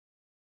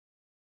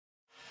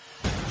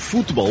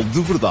Futebol de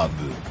Verdade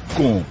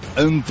com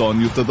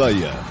António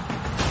Tadeia.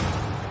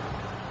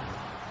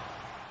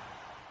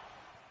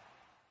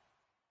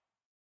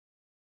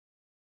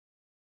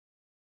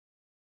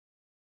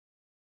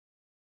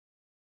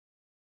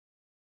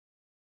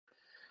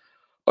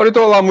 Ora,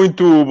 então, olá,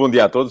 muito bom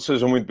dia a todos.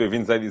 Sejam muito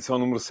bem-vindos à edição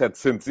número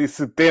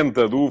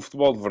 770 do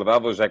Futebol de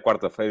Verdade. Hoje é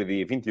quarta-feira,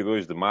 dia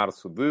 22 de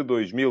março de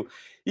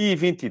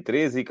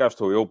 2023 e cá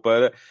estou eu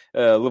para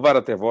levar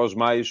até vós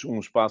mais um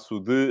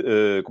espaço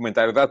de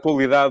comentário da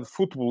atualidade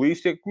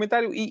futebolística,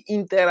 comentário e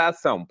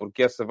interação,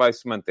 porque essa vai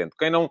se mantendo.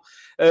 Quem não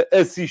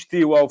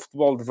assistiu ao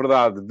Futebol de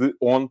Verdade de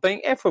ontem,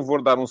 é a favor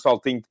de dar um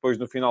saltinho depois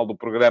no final do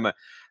programa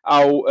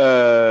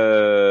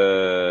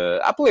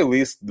à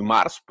playlist de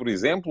março, por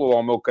exemplo, ou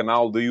ao meu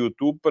canal de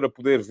YouTube para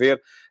poder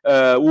ver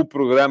o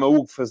programa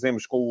O que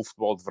Fazemos com o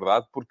Futebol de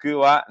Verdade, porque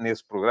lá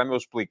nesse programa eu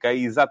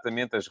expliquei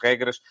exatamente as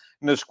regras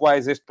nas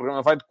quais este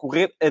programa vai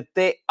decorrer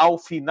até ao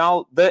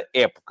final da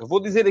época.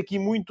 Vou dizer aqui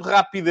muito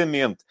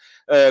rapidamente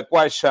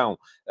quais são.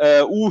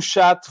 O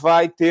chat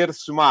vai ter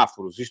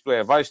semáforos, isto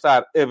é, vai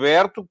estar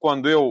aberto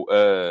quando eu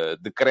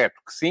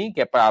decreto que sim,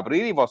 que é para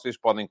abrir, e vocês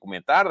podem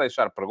comentar,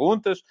 deixar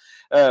perguntas,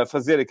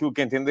 fazer aquilo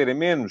que entenderem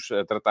menos,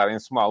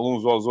 tratarem-se mal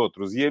uns aos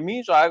outros e a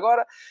mim, já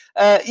agora,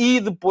 e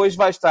depois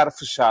vai estar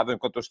fechado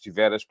enquanto eu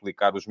estiver a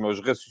explicar os meus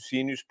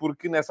raciocínios,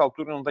 porque nessa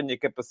altura não tenho a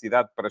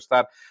capacidade para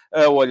estar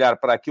a olhar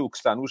para aquilo que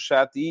está no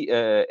chat e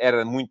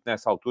era muito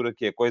nessa altura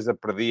que a coisa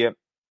perdia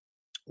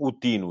o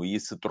tino e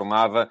se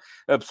tornava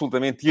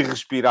absolutamente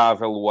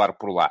irrespirável o ar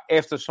por lá.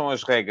 Estas são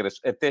as regras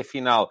até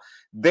final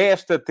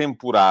desta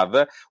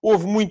temporada.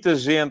 Houve muita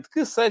gente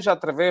que, seja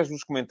através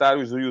dos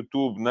comentários do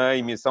YouTube na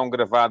emissão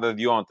gravada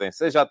de ontem,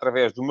 seja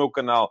através do meu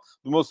canal,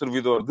 do meu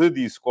servidor de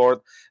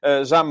Discord,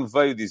 já me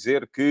veio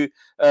dizer que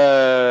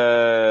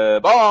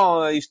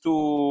bom,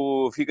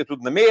 isto fica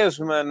tudo na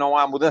mesma, não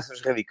há mudanças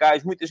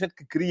radicais. Muita gente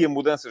que queria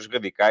mudanças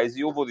radicais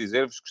e eu vou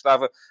dizer-vos que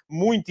estava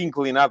muito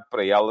inclinado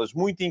para elas,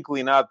 muito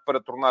inclinado para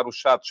tornar o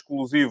chat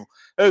exclusivo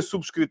a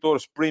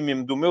subscritores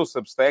premium do meu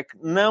Substack.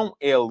 Não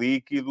é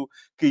líquido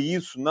que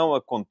isso não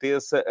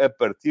aconteça a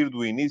partir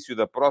do início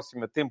da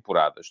próxima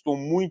temporada. Estou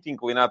muito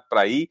inclinado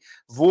para aí.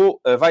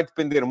 Vai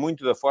depender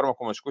muito da forma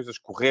como as coisas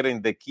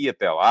correrem daqui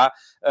até lá,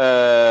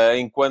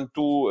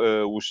 enquanto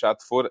o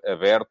chat for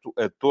aberto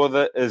a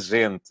toda a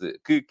gente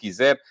que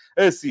quiser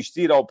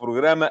assistir ao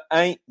programa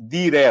em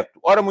direto.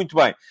 Ora, muito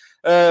bem.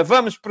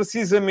 Vamos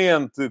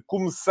precisamente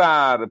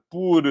começar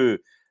por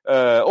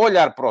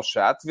olhar para o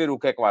chat, ver o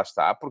que é que lá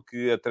está,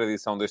 porque a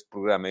tradição deste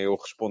programa é eu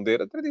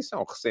responder, a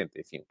tradição recente,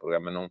 enfim, o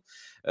programa não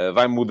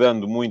vai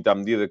mudando muito à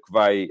medida que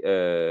vai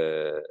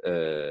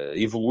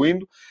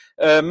evoluindo,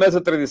 mas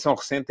a tradição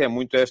recente é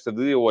muito esta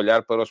de eu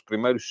olhar para os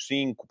primeiros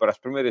para as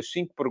primeiras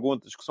 5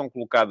 perguntas que são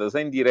colocadas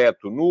em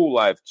direto no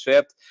live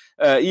chat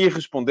e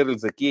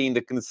responder-lhes aqui,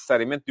 ainda que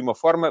necessariamente de uma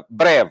forma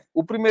breve.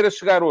 O primeiro a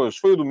chegar hoje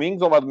foi o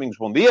Domingos. Olá, Domingos,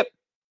 bom dia.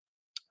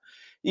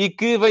 E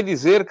que vem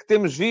dizer que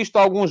temos visto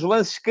alguns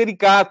lances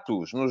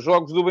caricatos nos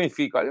jogos do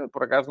Benfica. Olha,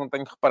 por acaso não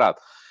tenho reparado.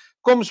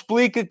 Como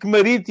explica que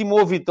Marítimo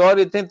ou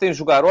Vitória tentem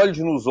jogar olhos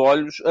nos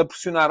olhos a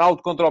pressionar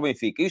alto contra o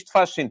Benfica? Isto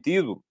faz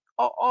sentido?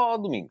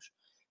 Domingos,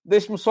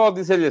 deixe-me só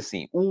dizer-lhe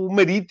assim. O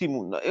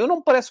Marítimo... Eu não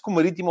me parece que o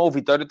Marítimo ou o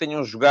Vitória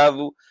tenham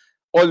jogado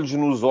olhos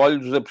nos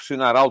olhos a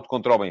pressionar alto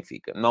contra o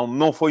Benfica.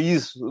 Não foi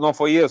isso, não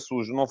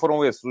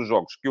foram esses os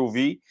jogos que eu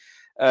vi.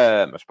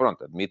 Mas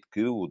pronto, admito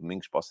que o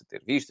Domingos possa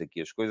ter visto,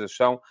 aqui as coisas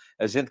são,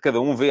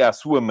 cada um vê à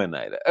sua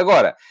maneira.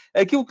 Agora,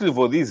 aquilo que lhe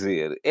vou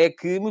dizer é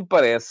que me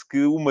parece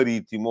que o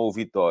Marítimo ou o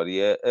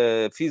Vitória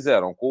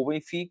fizeram com o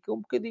Benfica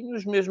um bocadinho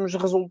os mesmos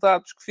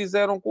resultados que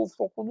fizeram com o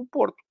Futebol do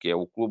Porto, que é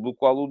o clube do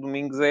qual o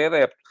Domingos é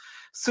adepto.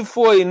 Se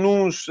foi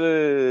nos...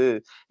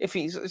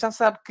 enfim, já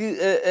sabe que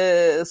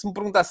se me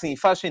perguntar assim,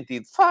 faz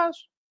sentido? Faz.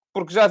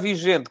 Porque já vi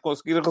gente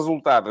conseguir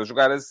resultados a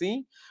jogar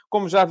assim,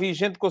 como já vi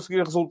gente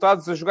conseguir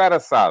resultados a jogar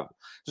assado.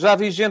 Já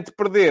vi gente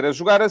perder a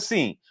jogar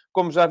assim,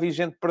 como já vi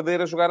gente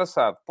perder a jogar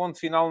assado. Ponto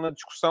final na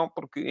discussão,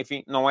 porque,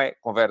 enfim, não é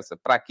conversa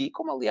para aqui.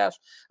 Como, aliás,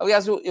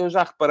 eu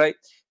já reparei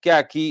que há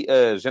aqui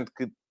gente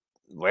que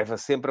leva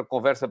sempre a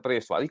conversa para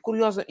este lado.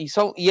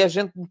 E é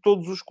gente de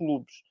todos os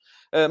clubes.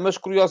 Mas,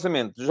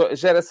 curiosamente,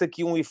 gera-se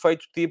aqui um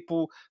efeito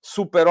tipo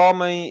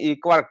Super-Homem e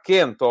Clark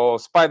Kent, ou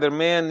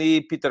Spider-Man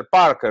e Peter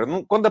Parker.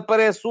 Quando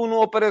aparece um,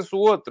 não aparece o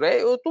outro.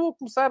 Eu estou a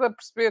começar a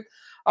perceber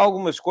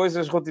algumas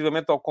coisas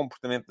relativamente ao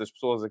comportamento das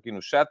pessoas aqui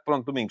no chat.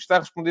 Pronto, Domingos, está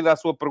respondida à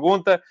sua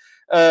pergunta.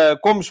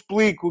 Como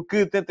explico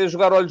que tentem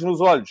jogar olhos nos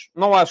olhos?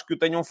 Não acho que o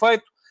tenham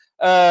feito.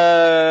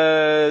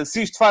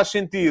 Se isto faz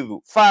sentido,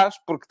 faz,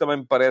 porque também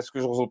me parece que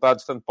os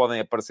resultados tanto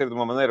podem aparecer de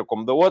uma maneira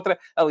como da outra.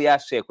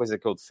 Aliás, se é a coisa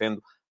que eu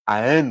defendo há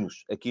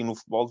anos aqui no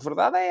Futebol de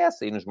Verdade, é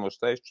essa, e nos meus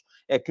textos,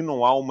 é que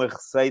não há uma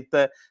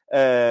receita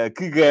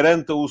que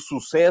garanta o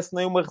sucesso,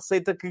 nem uma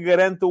receita que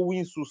garanta o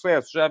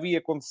insucesso. Já vi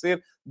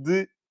acontecer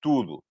de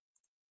tudo.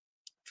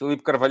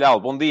 Filipe Carvalhal,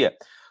 bom dia.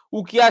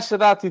 O que acha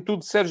da atitude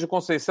de Sérgio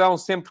Conceição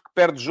sempre que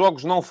perde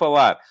jogos não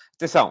falar?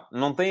 Atenção,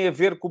 não tem a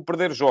ver com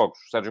perder jogos.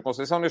 Sérgio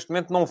Conceição, neste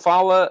momento, não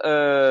fala,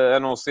 a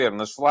não ser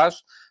nas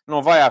flashes,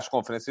 não vai às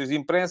conferências de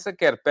imprensa,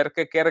 quer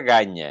perca, quer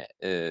ganha.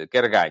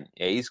 Quer ganhe.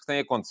 É isso que tem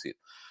acontecido.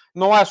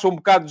 Não acha um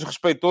bocado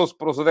desrespeitoso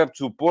para os adeptos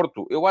do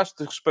Porto? Eu acho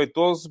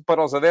desrespeitoso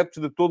para os adeptos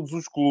de todos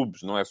os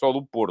clubes, não é só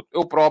do Porto.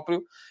 Eu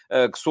próprio,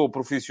 que sou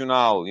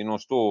profissional e não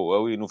estou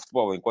ali no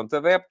futebol enquanto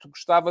adepto,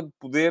 gostava de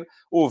poder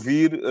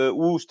ouvir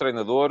os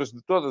treinadores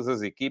de todas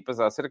as equipas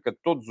acerca de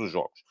todos os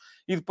jogos.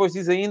 E depois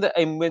diz ainda,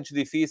 em momentos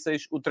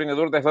difíceis, o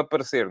treinador deve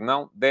aparecer.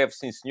 Não, deve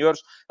sim,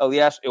 senhores.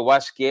 Aliás, eu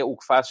acho que é o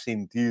que faz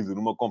sentido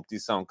numa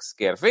competição que se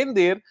quer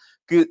vender,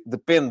 que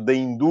depende da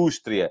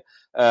indústria,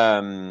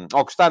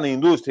 ou que está na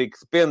indústria e que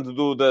depende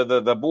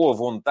da boa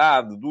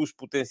vontade dos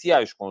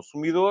potenciais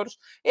consumidores,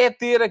 é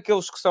ter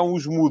aqueles que são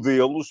os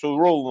modelos, os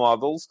role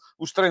models,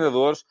 os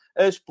treinadores,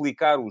 a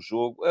explicar o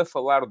jogo, a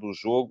falar do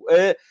jogo,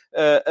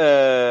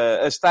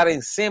 a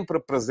estarem sempre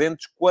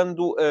presentes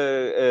quando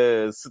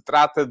se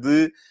trata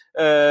de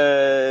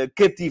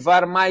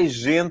cativar mais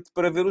gente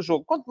para ver o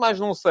jogo. Quanto mais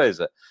não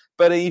seja,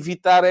 para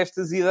evitar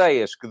estas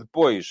ideias que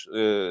depois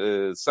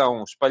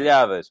são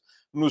espalhadas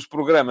nos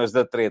programas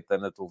da treta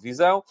na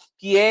televisão,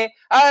 que é,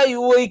 a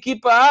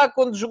equipa A,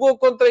 quando jogou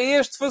contra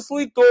este,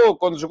 facilitou.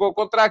 Quando jogou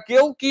contra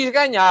aquele, quis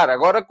ganhar.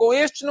 Agora, com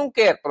estes, não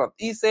quer. Pronto,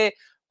 isso é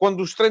quando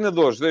os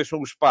treinadores deixam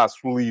o espaço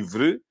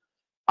livre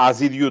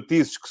às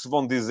idiotices que se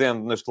vão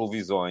dizendo nas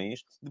televisões,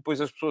 depois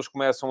as pessoas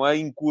começam a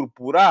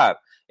incorporar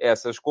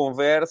essas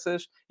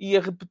conversas e a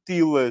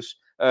repeti-las.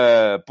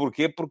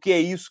 Porquê? Porque é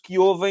isso que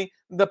ouvem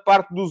da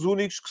parte dos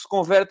únicos que se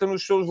convertem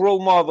nos seus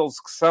role models,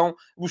 que são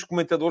os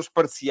comentadores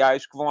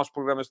parciais que vão aos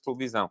programas de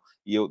televisão.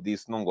 E eu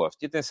disso não gosto.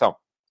 E atenção,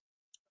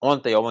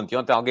 ontem ou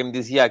anteontem alguém me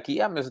dizia aqui,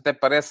 mas até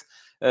parece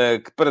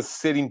que para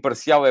ser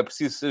imparcial é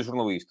preciso ser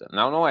jornalista.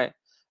 Não, não é.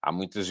 Há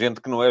muita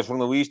gente que não é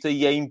jornalista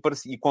e,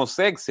 e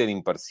consegue ser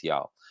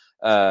imparcial.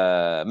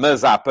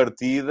 Mas à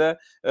partida,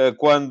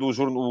 quando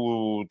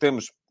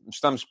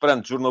estamos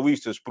perante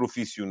jornalistas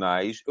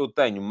profissionais, eu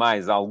tenho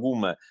mais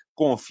alguma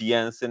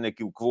confiança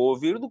naquilo que vou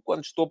ouvir do que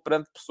quando estou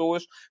perante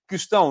pessoas que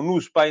estão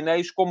nos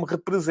painéis como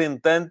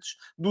representantes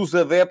dos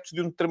adeptos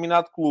de um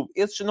determinado clube.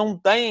 Esses não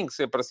têm que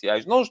ser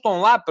parciais, não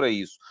estão lá para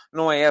isso.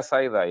 Não é essa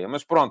a ideia.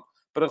 Mas pronto,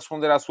 para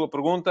responder à sua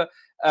pergunta,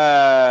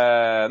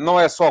 não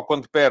é só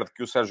quando perde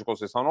que o Sérgio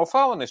Conceição não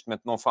fala, neste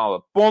momento não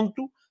fala,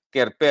 ponto.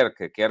 Quer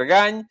perca, quer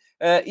ganhe,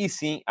 e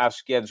sim,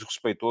 acho que é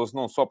desrespeitoso,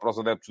 não só para os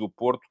adeptos do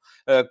Porto,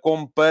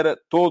 como para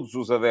todos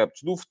os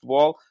adeptos do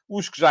futebol,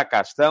 os que já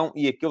cá estão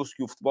e aqueles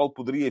que o futebol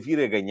poderia vir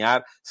a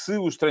ganhar se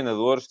os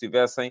treinadores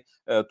tivessem,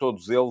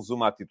 todos eles,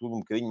 uma atitude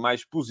um bocadinho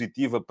mais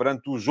positiva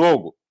perante o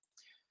jogo.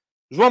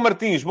 João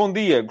Martins, bom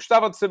dia.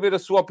 Gostava de saber a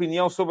sua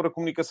opinião sobre a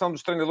comunicação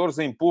dos treinadores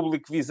em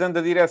público visando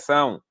a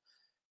direção.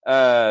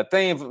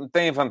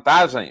 Tem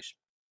vantagens?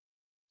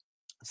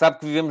 Sabe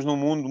que vivemos num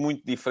mundo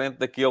muito diferente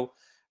daquele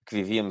que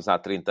vivíamos há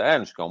 30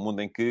 anos, que é um mundo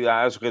em que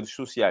há as redes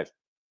sociais,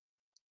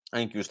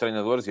 em que os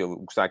treinadores, e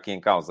o que está aqui em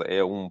causa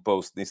é um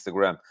post de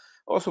Instagram,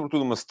 ou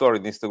sobretudo uma story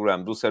de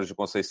Instagram do Sérgio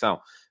Conceição,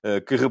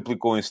 que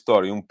replicou em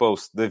story um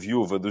post da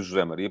viúva do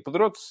José Maria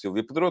Pedroto,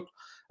 Cecília Pedroto,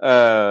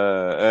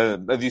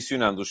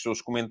 adicionando os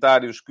seus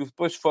comentários, que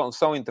depois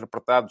são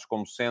interpretados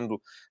como sendo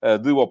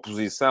de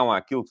oposição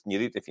àquilo que tinha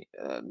dito, enfim,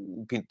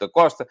 Pinto da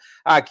Costa.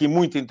 Há aqui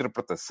muita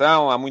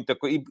interpretação, há muita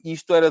coisa, e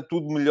isto era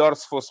tudo melhor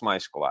se fosse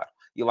mais claro.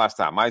 E lá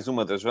está, mais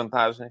uma das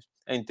vantagens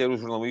em ter os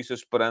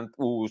jornalistas perante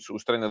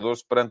os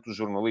treinadores perante os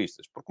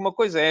jornalistas. Porque uma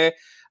coisa é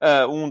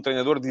um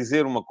treinador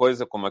dizer uma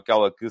coisa como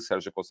aquela que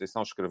Sérgio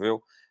Conceição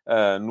escreveu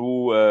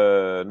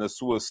na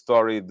sua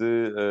story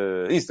de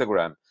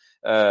Instagram.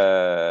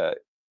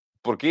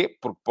 Porquê?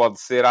 Porque pode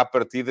ser, à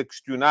partida,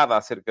 questionada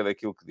acerca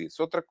daquilo que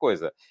disse. Outra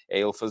coisa é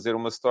ele fazer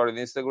uma story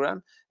de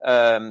Instagram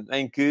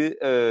em que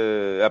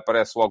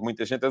aparece logo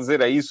muita gente a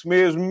dizer é isso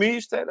mesmo,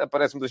 mister.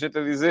 Aparece muita gente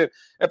a dizer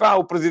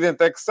o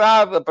presidente é que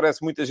sabe.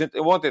 Aparece muita gente...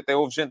 Ontem até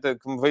houve gente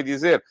que me veio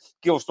dizer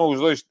que eles estão os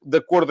dois de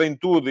acordo em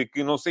tudo e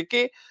que não sei o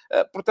quê.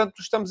 Portanto,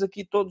 estamos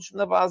aqui todos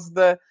na base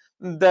da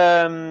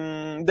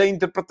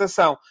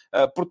interpretação.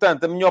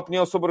 Portanto, a minha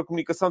opinião sobre a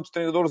comunicação dos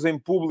treinadores em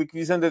público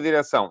visando a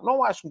direção.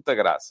 Não acho muita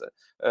graça,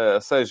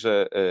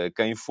 seja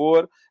quem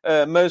for,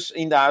 mas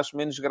ainda acho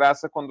menos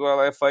graça quando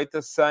ela é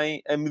feita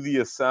sem a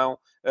mediação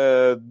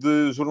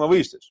de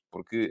jornalistas,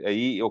 porque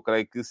aí eu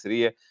creio que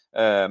seria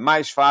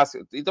mais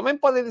fácil. E também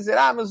podem dizer,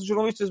 mas os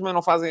jornalistas também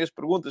não fazem as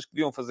perguntas que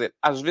deviam fazer.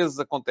 Às vezes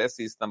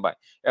acontece isso também,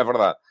 é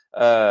verdade.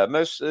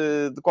 Mas,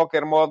 de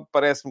qualquer modo,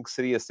 parece-me que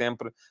seria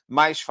sempre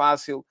mais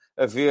fácil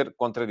haver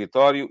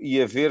contraditório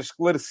e haver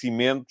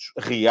esclarecimentos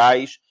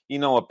reais e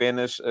não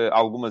apenas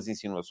algumas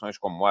insinuações,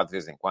 como há de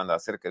vez em quando,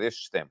 acerca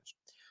destes temas.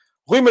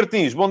 Rui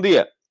Martins, bom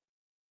dia.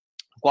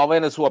 Qual é,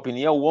 na sua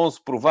opinião, o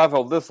 11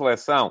 provável da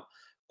seleção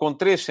com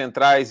 3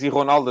 centrais e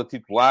Ronaldo a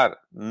titular?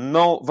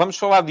 Não, vamos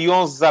falar de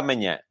 11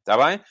 amanhã, está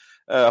bem?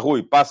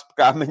 Rui, passo por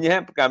cá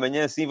amanhã, porque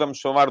amanhã sim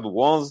vamos falar do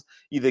 11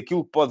 e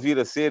daquilo que pode vir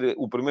a ser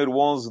o primeiro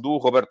 11 do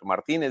Roberto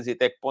Martínez e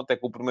até que ponto é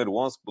que o primeiro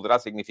 11 poderá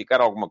significar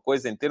alguma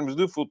coisa em termos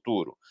de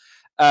futuro.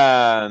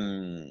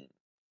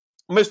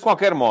 Mas, de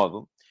qualquer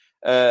modo,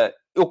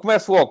 eu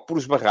começo logo por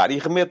esbarrar e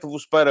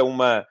remeto-vos para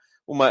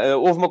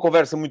houve uma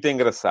conversa muito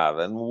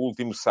engraçada no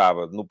último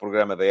sábado, no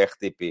programa da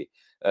RTP,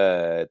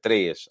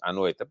 3 à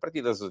noite, a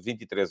partir das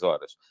 23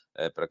 horas,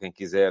 para quem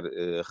quiser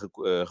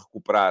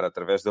recuperar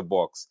através da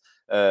box,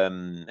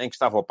 em que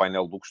estava o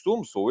painel do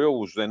costume, sou eu,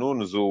 o José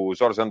Nunes, o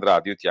Jorge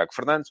Andrade e o Tiago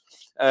Fernandes,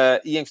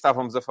 e em que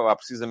estávamos a falar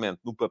precisamente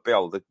do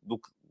papel,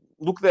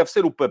 do que deve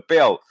ser o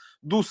papel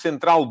do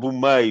central do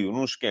meio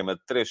num esquema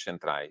de 3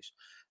 centrais.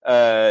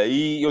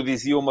 E eu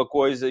dizia uma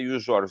coisa e o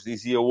Jorge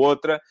dizia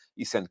outra,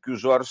 e sendo que o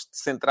Jorge de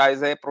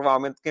centrais é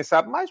provavelmente quem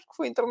sabe mais, porque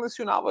foi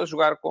internacional a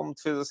jogar como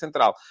defesa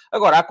central.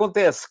 Agora,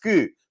 acontece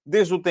que,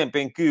 desde o tempo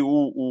em que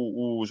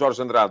o Jorge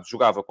Andrade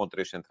jogava com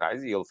 3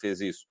 centrais, e ele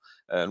fez isso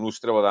no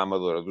Estrela da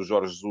Amadora do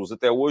Jorge Jesus,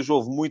 até hoje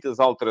houve muitas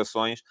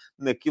alterações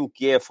naquilo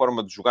que é a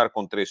forma de jogar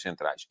com 3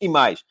 centrais. E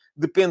mais,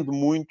 depende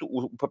muito,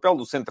 o papel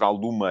do central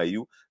do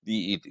meio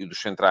e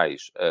dos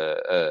centrais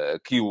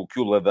que o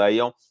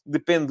ladeiam,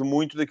 depende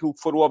muito daquilo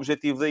que for o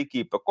objetivo da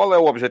equipa. Qual é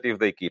o objetivo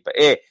da equipa?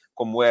 É,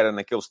 como era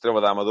naquele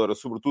Estrela da Amadora,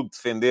 sobretudo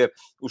defender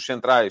os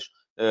centrais,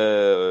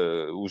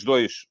 os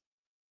dois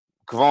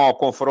que vão ao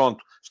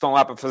confronto, estão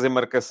lá para fazer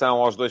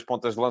marcação aos 2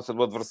 pontas de lança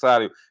do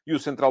adversário e o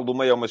central do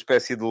meio é uma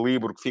espécie de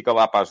líbero que fica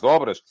lá para as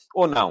dobras?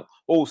 Ou não?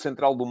 Ou o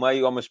central do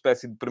meio é uma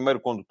espécie de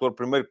primeiro condutor,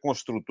 primeiro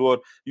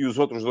construtor e os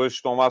outros 2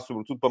 estão lá,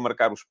 sobretudo, para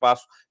marcar o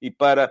espaço e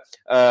para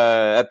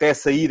até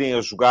saírem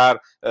a jogar,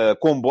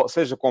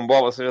 seja com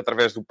bola, seja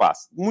através do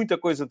passe. Muita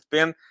coisa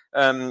depende.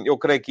 Eu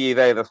creio que a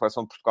ideia da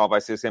seleção de Portugal vai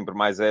ser sempre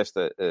mais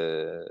esta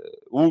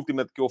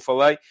última de que eu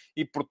falei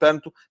e,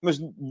 portanto, mas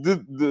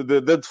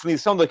da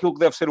definição daquilo que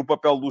deve ser o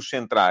papel dos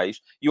centrais,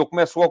 e eu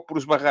começo logo por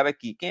esbarrar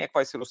aqui. Quem é que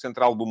vai ser o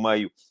central do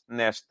meio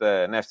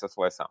nesta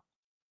seleção?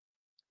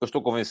 Eu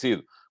estou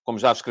convencido, como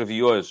já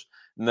escrevi hoje,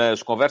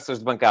 nas conversas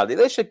de bancada, e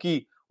deixo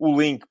aqui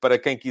o link para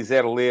quem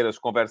quiser ler as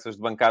conversas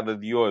de bancada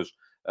de hoje.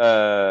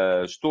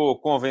 Estou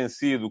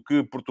convencido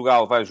que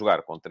Portugal vai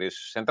jogar com 3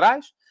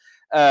 centrais.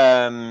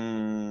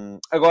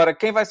 Agora,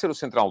 quem vai ser o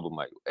central do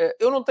meio?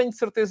 Eu não tenho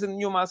certeza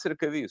nenhuma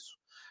acerca disso.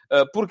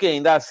 Porque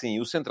ainda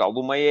assim, o central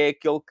do meio é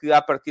aquele que, à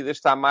partida,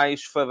 está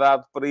mais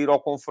fadado para ir ao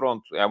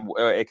confronto.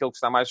 É aquele que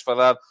está mais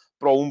fadado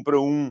para o 1 para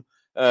 1,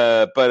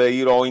 para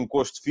ir ao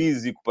encosto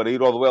físico, para ir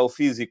ao duelo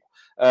físico.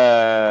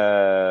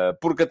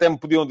 Porque até me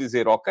podiam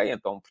dizer, ok,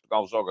 então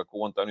Portugal joga com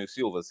o António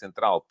Silva,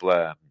 central,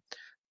 pela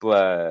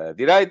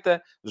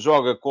direita,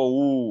 joga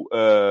com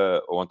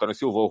o António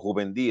Silva ou o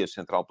Rubem Dias,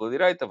 central pela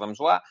direita, vamos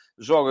lá,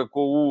 joga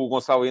com o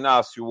Gonçalo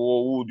Inácio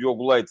ou o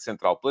Diogo Leite,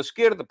 central pela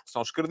esquerda, porque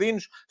são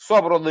esquerdinos,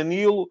 sobra o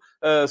Danilo,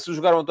 se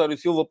jogar o António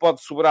Silva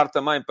pode sobrar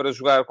também para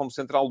jogar como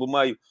central do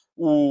meio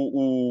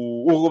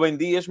o Rubem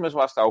Dias, mas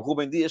lá está, o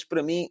Rubem Dias,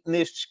 para mim,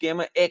 neste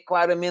esquema, é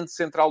claramente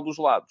central dos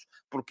lados.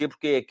 Porquê?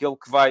 Porque é aquele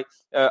que vai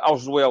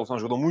aos duelos, é um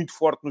jogador muito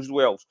forte nos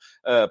duelos.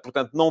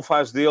 Portanto,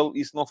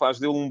 isso não faz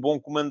dele um bom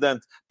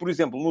comandante. Por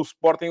exemplo, no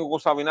Sporting, o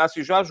Gonçalo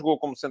Inácio já jogou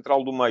como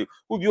central do meio.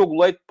 O Diogo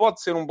Leite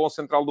pode ser um bom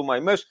central do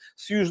meio, mas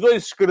se os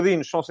 2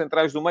 esquerdinos são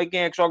centrais do meio,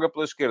 quem é que joga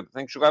pela esquerda?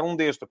 Tem que jogar um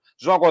destro.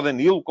 Joga o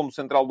Danilo como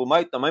central do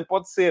meio? Também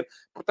pode ser.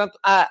 Portanto,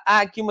 há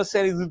aqui uma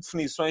série de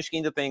definições que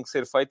ainda têm que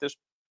ser feitas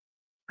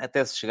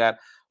até se chegar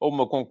a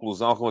uma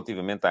conclusão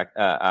relativamente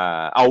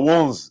ao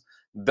 11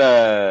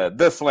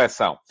 da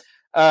seleção.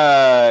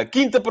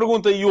 Quinta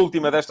pergunta e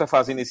última desta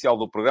fase inicial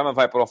do programa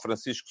vai para o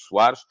Francisco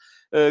Soares,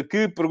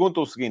 que pergunta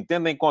o seguinte: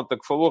 tendo em conta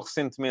que falou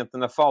recentemente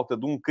na falta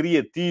de um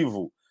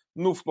criativo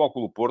no Futebol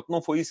Clube do Porto,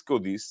 não foi isso que eu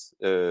disse,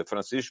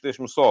 Francisco,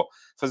 deixe-me só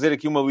fazer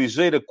aqui uma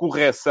ligeira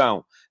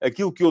correção.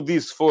 Aquilo que eu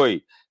disse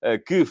foi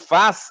que,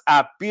 face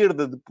à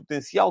perda de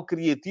potencial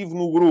criativo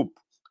no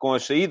grupo, com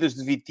as saídas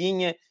de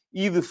Vitinha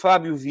e de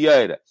Fábio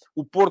Vieira,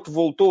 o Porto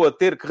voltou a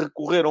ter que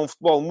recorrer a um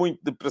futebol muito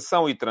de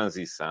pressão e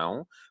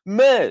transição,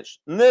 mas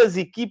nas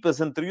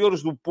equipas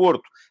anteriores do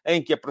Porto,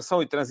 em que a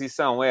pressão e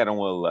transição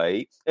eram a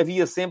lei,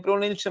 havia sempre, eu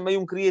nem lhe chamei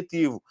um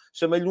criativo,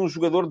 chamei-lhe um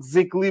jogador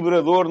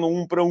desequilibrador no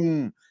 1 para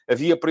 1.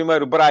 Havia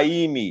primeiro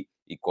Brahimi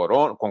e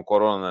Corona, com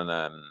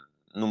Corona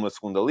numa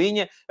segunda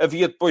linha,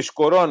 havia depois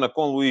Corona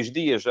com Luís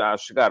Dias já a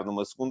chegar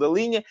numa segunda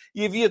linha,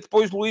 e havia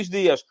depois Luís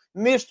Dias.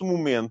 Neste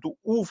momento,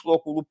 o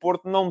Futebol Clube do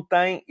Porto não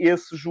tem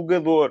esse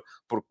jogador,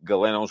 porque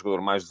Galeno é um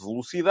jogador mais de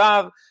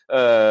velocidade,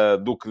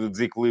 do que de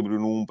desequilíbrio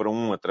no 1 para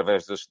 1,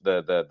 através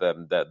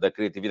da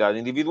criatividade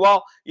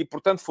individual, e,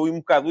 portanto, foi um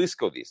bocado isso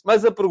que eu disse.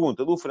 Mas a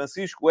pergunta do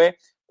Francisco é: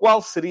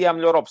 qual seria a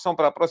melhor opção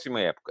para a próxima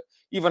época?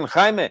 Ivan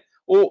Reimer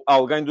ou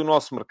alguém do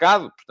nosso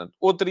mercado? Portanto,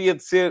 ou teria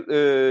de ser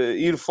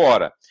ir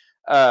fora.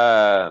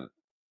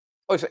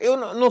 Eu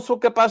não sou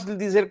capaz de lhe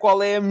dizer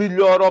qual é a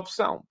melhor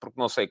opção, porque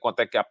não sei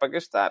quanto é que há para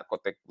gastar,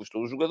 quanto é que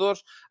custam os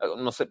jogadores,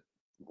 não sei.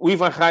 O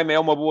Ivan Reimer é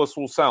uma boa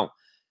solução.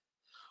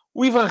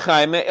 O Ivan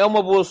Reimer é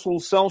uma boa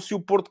solução se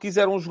o Porto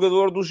quiser um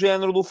jogador do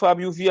género do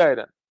Fábio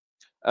Vieira.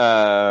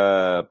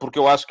 Porque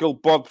eu acho que ele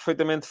pode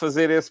perfeitamente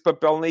fazer esse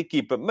papel na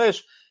equipa.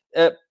 Mas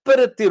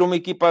para ter uma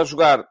equipa a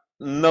jogar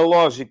na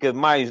lógica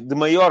de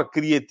maior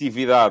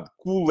criatividade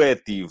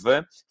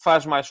coletiva,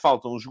 faz mais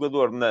falta um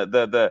jogador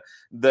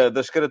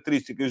das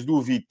características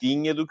do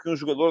Vitinha do que um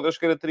jogador das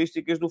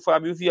características do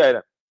Fábio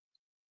Vieira.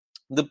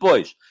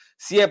 Depois,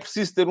 se é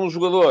preciso ter um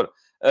jogador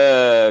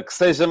que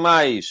seja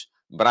mais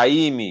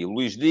Brahimi,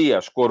 Luís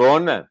Dias,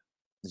 Corona,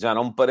 já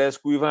não me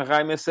parece que o Ivan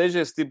Reimer seja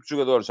esse tipo de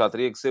jogador. Já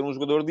teria que ser um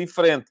jogador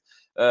diferente.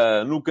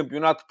 No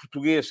campeonato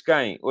português,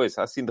 quem?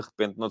 Ouça, assim de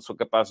repente não sou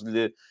capaz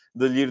de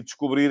lhe ir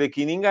descobrir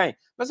aqui ninguém.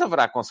 Mas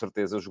haverá com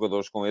certeza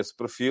jogadores com esse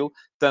perfil,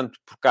 tanto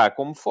por cá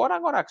como fora.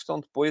 Agora a questão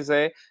depois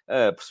é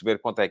perceber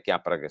quanto é que há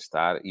para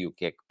gastar e o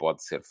que é que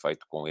pode ser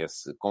feito com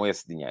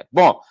esse dinheiro.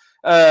 Bom,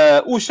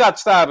 o chat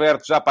está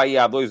aberto já para aí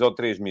há 2 ou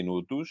 3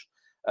 minutos.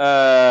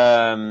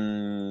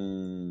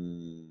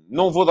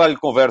 Não vou dar-lhe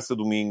conversa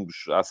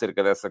domingos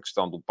acerca dessa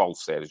questão do Paulo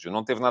Sérgio.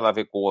 Não teve nada a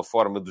ver com a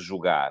forma de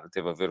jogar.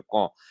 Teve a ver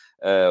com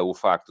o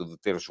facto de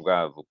ter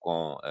jogado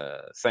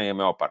sem a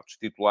maior parte dos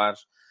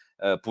titulares,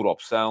 por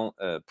opção.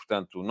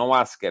 Portanto, não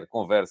há sequer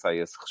conversa a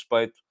esse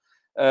respeito.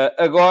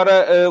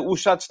 Agora, o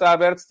chat está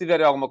aberto. Se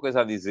tiverem alguma coisa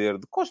a dizer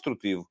de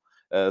construtivo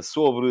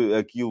sobre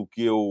aquilo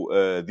que eu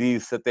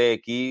disse até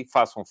aqui,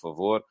 façam um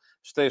favor.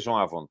 Estejam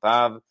à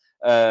vontade.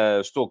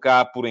 Estou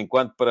cá, por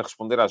enquanto, para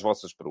responder às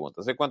vossas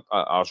perguntas,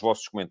 aos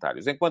vossos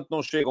comentários. Enquanto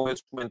não chegam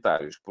esses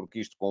comentários, porque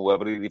isto, com o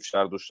abrir e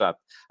fechar do chat,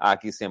 há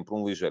aqui sempre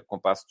um ligeiro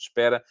compasso de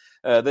espera,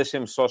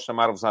 deixem-me só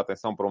chamar-vos a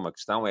atenção para uma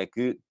questão, é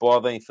que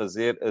podem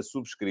fazer a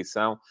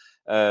subscrição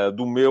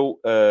do meu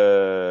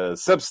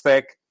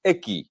Substack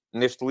aqui,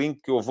 neste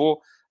link que eu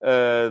vou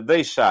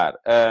deixar.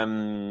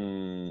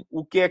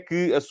 O que é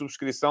que a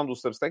subscrição do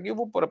Substack... Eu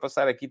vou pôr a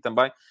passar aqui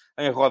também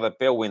em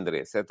rodapé o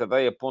endereço. É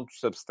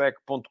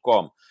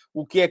tadeia.substack.com.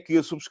 O que é que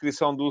a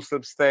subscrição do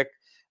Substack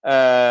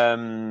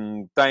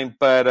tem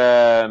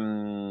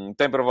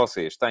para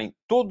vocês? Tem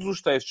todos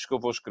os textos que eu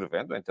vou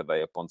escrevendo em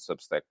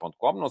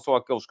tadeia.substack.com. Não só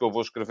aqueles que eu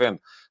vou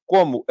escrevendo,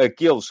 como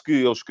aqueles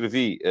que eu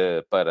escrevi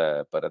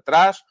para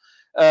trás.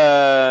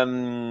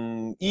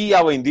 E,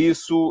 além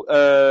disso,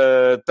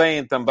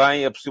 têm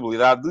também a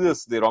possibilidade de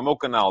aceder ao meu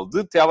canal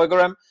de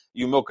Telegram.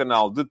 E o meu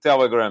canal de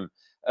Telegram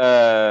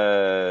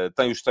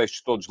tem os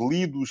textos todos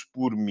lidos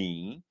por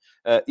mim.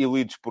 E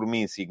lidos por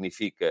mim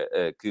significa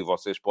que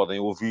vocês podem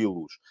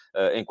ouvi-los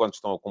enquanto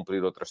estão a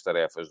cumprir outras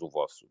tarefas do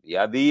vosso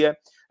dia-a-dia.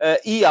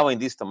 E, além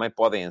disso, também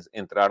podem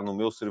entrar no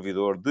meu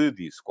servidor de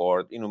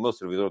Discord. E no meu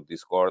servidor de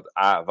Discord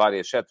há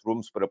várias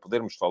chatrooms para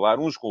podermos falar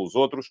uns com os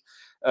outros,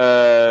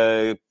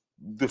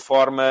 de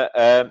forma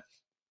a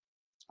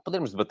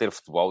podermos debater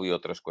futebol e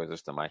outras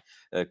coisas também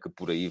que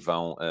por aí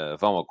vão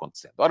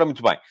acontecendo. Ora,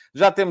 muito bem.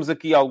 Já temos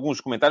aqui alguns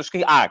comentários.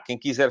 Quem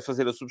quiser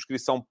fazer a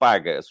subscrição,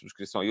 paga a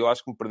subscrição. Eu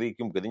acho que me perdi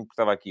aqui um bocadinho, porque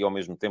estava aqui ao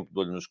mesmo tempo de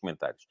olho nos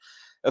comentários.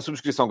 A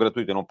subscrição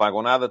gratuita não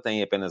pagam nada,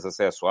 têm apenas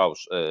acesso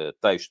aos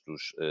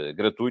textos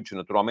gratuitos,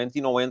 naturalmente,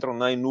 e não entram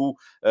nem no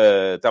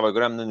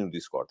Telegram, nem no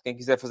Discord. Quem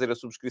quiser fazer a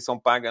subscrição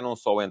paga, não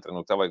só entra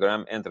no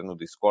Telegram, entra no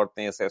Discord,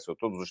 tem acesso a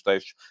todos os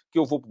textos que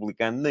eu vou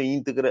publicando na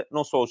íntegra,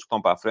 não só os que estão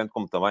para a frente,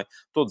 como também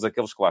todos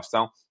aqueles que lá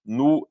estão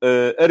no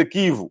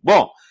arquivo.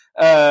 Bom,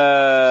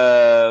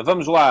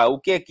 vamos lá. O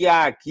que é que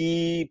há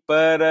aqui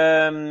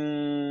para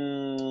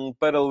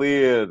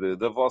ler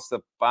da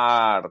vossa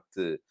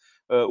parte?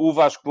 O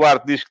Vasco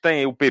Duarte diz que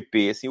tem o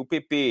PP. Assim, o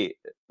PP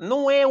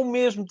não é o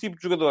mesmo tipo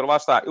de jogador. Lá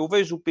está. Eu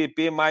vejo o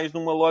PP mais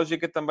numa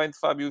lógica também de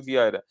Fábio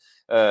Vieira.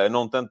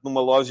 Não tanto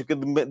numa lógica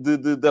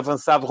de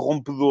avançado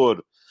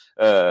rompedor.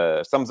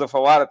 Estamos a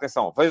falar,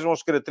 atenção, vejam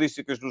as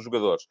características dos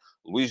jogadores.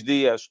 Luís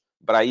Dias,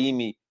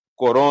 Brahimi,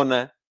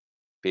 Corona,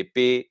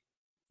 PP,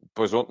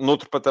 depois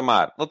noutro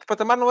patamar. Noutro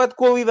patamar não é de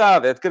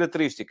qualidade, é de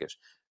características.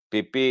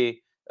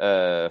 PP,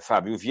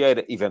 Fábio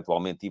Vieira,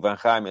 eventualmente Ivan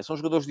Reimer, são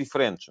jogadores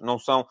diferentes.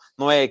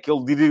 Não é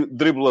aquele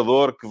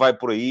driblador que vai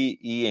por aí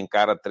e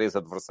encara 3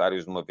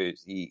 adversários de uma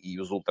vez e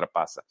os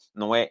ultrapassa.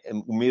 Não é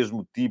o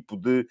mesmo tipo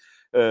de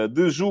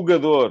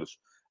jogadores.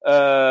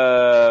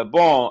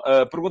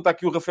 Pergunta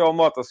aqui o Rafael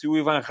Mota se o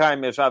Ivan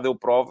Reimer já deu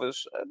provas.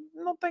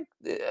 Não tem...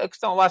 A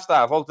questão, lá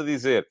está, volto a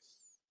dizer.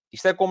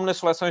 Isto é como nas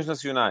seleções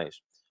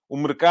nacionais. O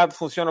mercado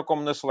funciona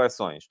como nas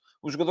seleções.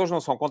 Os jogadores não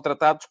são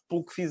contratados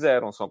pelo que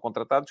fizeram, são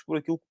contratados por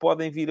aquilo que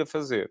podem vir a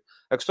fazer.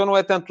 A questão não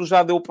é tanto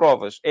já deu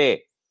provas,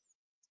 ele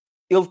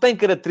tem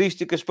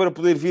características para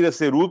poder vir a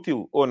ser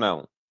útil ou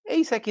não? É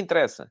isso que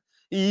interessa.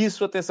 E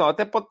isso, atenção,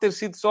 até pode ter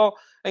sido só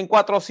em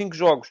 4 ou 5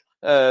 jogos,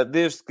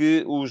 desde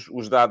que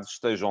os dados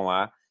estejam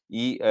lá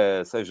e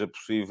seja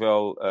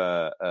possível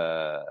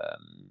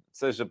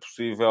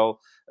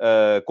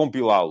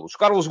compilá-los.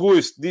 Carlos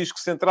Guist diz que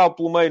central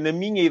pelo meio, na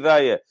minha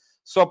ideia,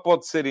 só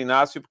pode ser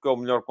Inácio, porque é o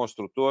melhor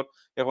construtor.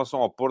 Em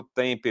relação ao Porto,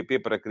 tem PP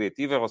para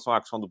criativo. Em relação à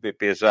questão do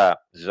PP, já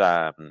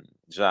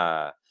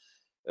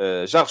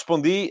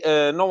respondi.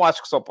 Não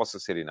acho que só possa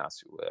ser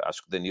Inácio.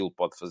 Acho que Danilo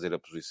pode fazer a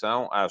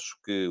posição. Acho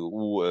que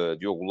o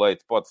Diogo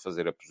Leite pode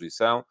fazer a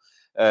posição.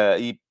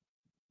 E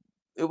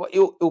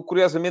eu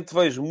curiosamente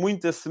vejo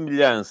muita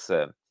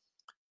semelhança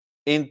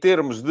em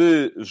termos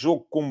de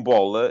jogo com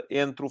bola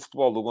entre o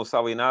futebol do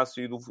Gonçalo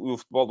Inácio e o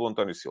futebol do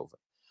António Silva.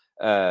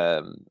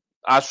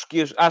 Acho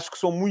que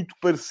são muito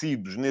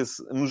parecidos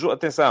no jogo.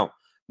 Atenção,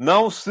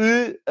 não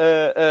se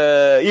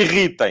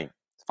irritem.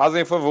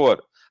 Fazem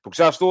favor. Porque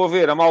já estou a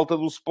ver a malta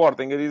do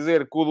Sporting a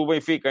dizer que o do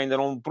Benfica ainda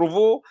não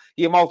provou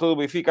e a malta do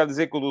Benfica a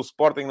dizer que o do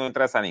Sporting não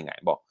interessa a ninguém.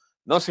 Bom,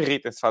 não se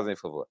irritem se fazem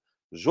favor.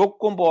 Jogo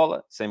com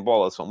bola, sem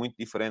bola são muito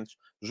diferentes.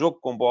 Jogo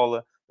com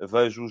bola,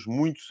 vejo-os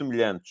muito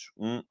semelhantes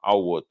um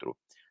ao outro.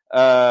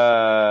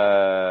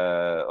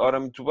 Ora,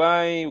 muito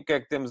bem. O que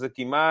é que temos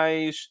aqui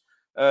mais?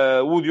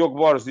 O Diogo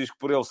Borges diz que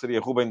por ele seria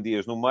Rubem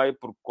Dias no meio,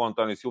 porque com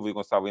António Silva e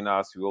Gonçalo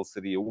Inácio ele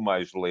seria o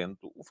mais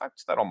lento. O facto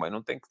de estar ao meio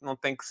não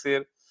tem que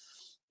ser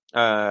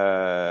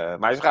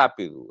mais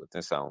rápido.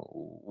 Atenção,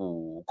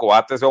 o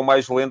Coates é o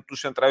mais lento dos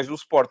centrais do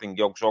Sporting,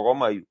 e é o que joga ao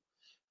meio.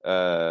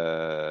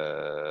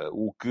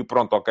 O que,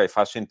 pronto, ok,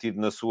 faz sentido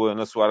na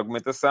sua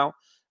argumentação,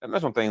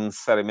 mas não tem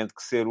necessariamente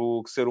que ser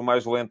o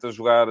mais lento a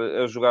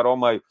jogar ao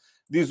meio.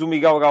 Diz o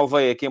Miguel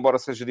Galveia que, embora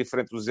seja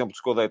diferente dos exemplos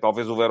que eu dei,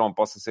 talvez o Verón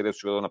possa ser esse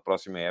jogador na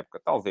próxima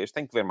época. Talvez,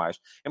 tem que ver mais.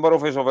 Embora eu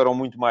veja o Verón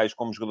muito mais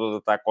como jogador de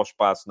ataque ao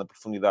espaço, na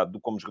profundidade, do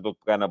que como jogador de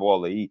pegar na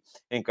bola e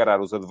encarar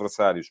os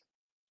adversários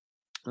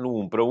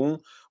no 1 para 1.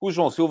 O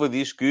João Silva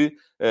diz que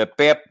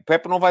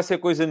Pepe não vai ser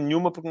coisa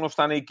nenhuma porque não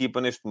está na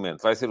equipa neste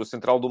momento. Vai ser o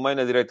central do meio,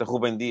 na direita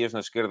Rubem Dias, na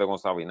esquerda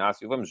Gonçalo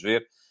Inácio. Vamos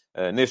ver.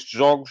 Nestes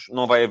jogos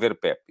não vai haver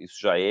Pepe. Isso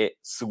já é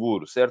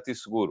seguro, certo e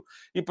seguro.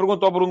 E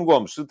pergunto ao Bruno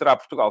Gomes se terá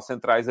Portugal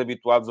centrais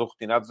habituados ou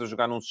rotinados a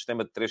jogar num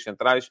sistema de 3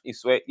 centrais.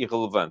 Isso é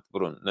irrelevante,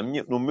 Bruno.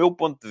 No meu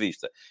ponto de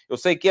vista. Eu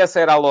sei que essa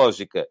era a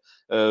lógica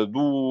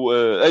do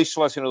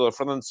ex-selecionador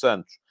Fernando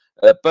Santos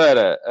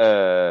para,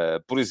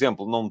 por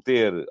exemplo, não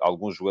ter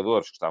alguns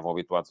jogadores que estavam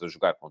habituados a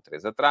jogar com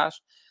 3 atrás,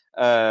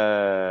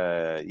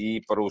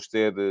 e para os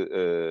ter,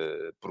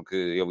 porque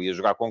ele ia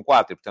jogar com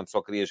 4 e, portanto,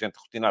 só queria gente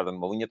rotinada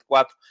numa linha de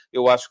 4,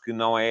 eu acho que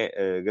não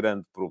é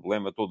grande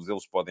problema. Todos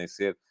eles podem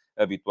ser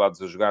habituados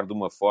a jogar de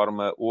uma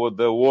forma ou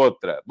da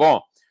outra.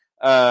 Bom,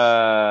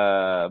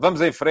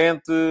 vamos em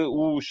frente.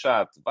 O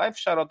chat vai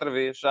fechar outra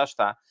vez, já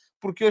está.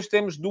 Porque hoje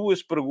temos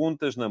 2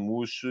 perguntas na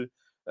mousse.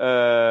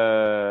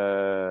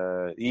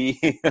 E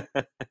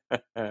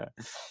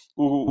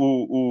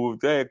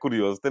é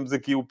curioso, temos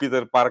aqui o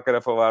Peter Parker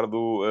a falar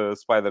do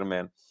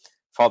Spider-Man.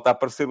 Falta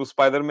aparecer o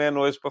Spider-Man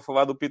hoje para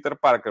falar do Peter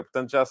Parker.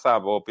 Portanto, já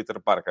sabe, o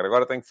Peter Parker.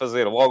 Agora tem que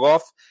fazer log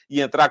off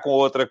e entrar com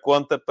outra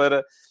conta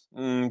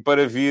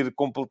para vir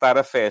completar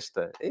a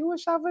festa. Eu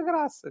achava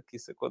graça que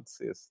isso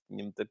acontecesse.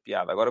 Tinha muita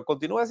piada. Agora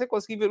continua a ser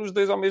conseguir ver os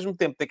 2 ao mesmo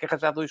tempo. Tem que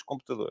arranjar 2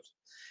 computadores.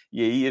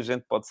 E aí a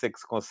gente pode ser que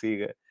se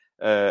consiga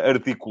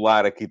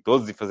articular aqui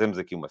todos e fazemos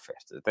aqui uma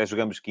festa. Até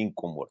jogamos King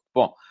com morto.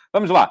 Bom,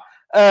 vamos lá.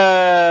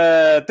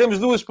 Temos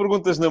 2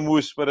 perguntas na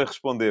mousse para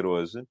responder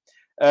hoje.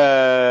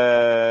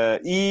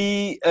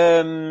 E,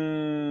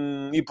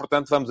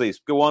 portanto, vamos a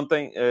isso. Porque eu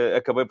ontem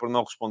acabei por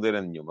não responder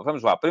a nenhuma.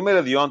 Vamos lá. A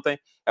primeira de ontem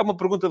é uma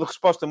pergunta de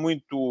resposta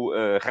muito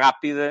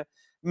rápida,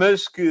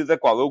 mas da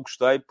qual eu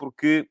gostei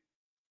porque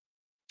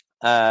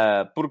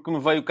me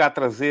veio cá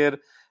trazer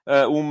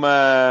é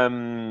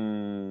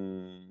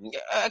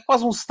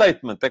quase um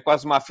statement, é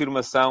quase uma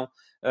afirmação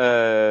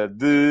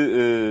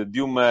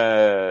de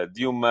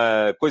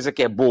uma coisa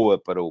que é boa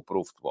para o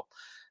futebol.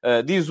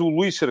 Diz o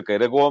Luís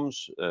Cerqueira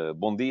Gomes,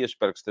 bom dia,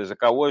 espero que esteja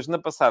cá hoje. Na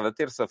passada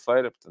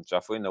terça-feira, portanto já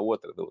foi da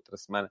outra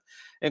semana,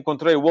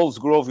 encontrei o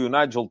Wolfsgrove e o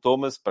Nigel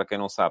Thomas, para quem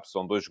não sabe,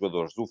 são 2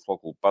 jogadores do Futebol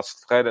Clube Paços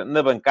de Ferreira,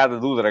 na bancada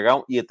do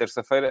Dragão, e a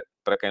terça-feira,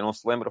 para quem não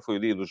se lembra, foi o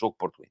dia do jogo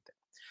Porto Inter.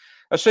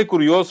 Achei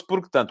curioso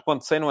porque, tanto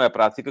quanto sei, não é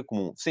prática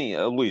comum. Sim,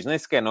 Luís, nem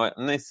sequer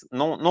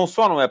não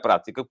só não é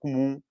prática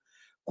comum,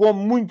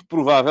 como muito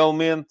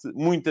provavelmente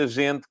muita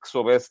gente que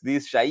soubesse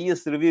disso já ia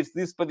servir-se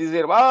disso para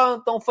dizer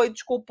estão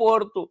feitos com o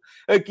Porto.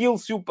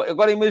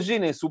 Agora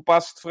imaginem, se o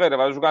Paços de Ferreira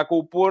vai jogar com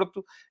o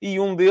Porto e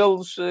um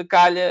deles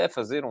calha a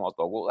fazer um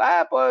autogol.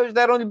 Pois,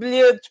 deram-lhe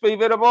bilhetes para ir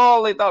ver a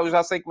bola e tal. Eu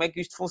já sei como é que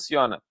isto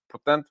funciona.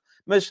 Portanto,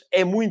 mas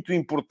é muito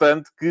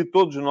importante que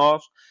todos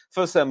nós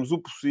façamos o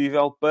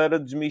possível para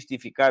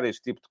desmistificar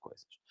este tipo de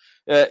coisas.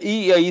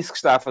 E é isso que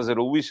está a fazer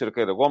o Luís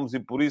Cerqueira Gomes, e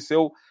por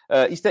isso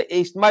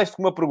isto mais do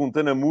que uma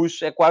pergunta na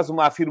mousse, é quase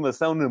uma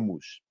afirmação na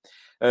mousse.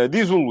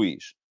 Diz o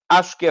Luís: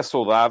 acho que é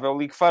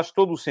saudável e que faz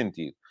todo o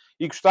sentido.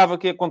 E gostava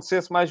que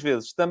acontecesse mais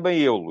vezes.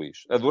 Também eu,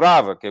 Luís.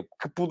 Adorava que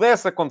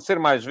pudesse acontecer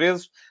mais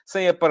vezes,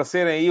 sem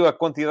aparecerem aí a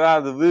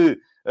quantidade de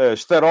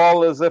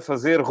estarolas a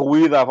fazer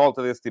ruído à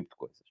volta desse tipo de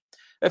coisas.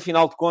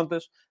 Afinal de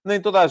contas,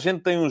 nem toda a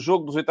gente tem um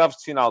jogo dos oitavos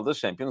de final da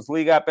Champions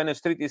League a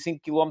apenas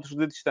 35 km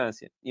de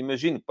distância.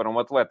 Imagino que para um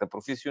atleta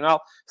profissional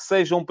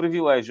seja um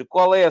privilégio.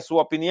 Qual é a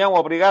sua opinião?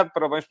 Obrigado,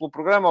 parabéns pelo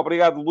programa.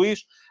 Obrigado,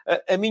 Luís.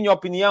 A minha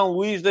opinião,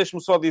 Luís,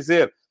 deixe-me só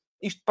dizer,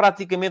 isto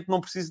praticamente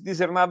não preciso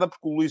dizer nada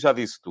porque o Luís já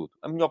disse tudo.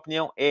 A minha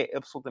opinião é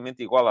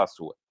absolutamente igual à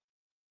sua.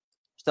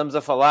 Estamos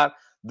a falar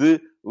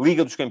de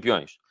Liga dos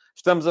Campeões.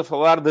 Estamos a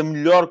falar da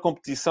melhor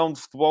competição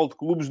de futebol de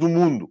clubes do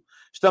mundo.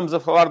 Estamos a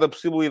falar da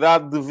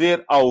possibilidade de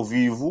ver ao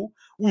vivo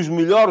os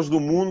melhores do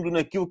mundo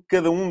naquilo que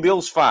cada um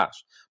deles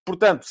faz.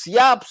 Portanto, se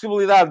há a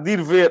possibilidade de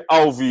ir ver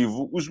ao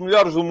vivo os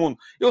melhores do mundo,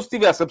 eu se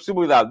tivesse a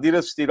possibilidade de ir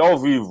assistir ao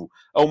vivo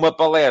a uma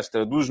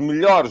palestra dos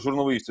melhores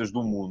jornalistas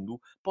do mundo,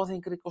 podem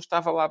crer que eu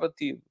estava lá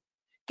batido.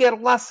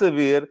 Quero lá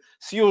saber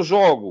se eu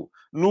jogo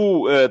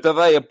no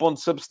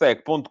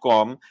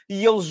tadeia.substack.com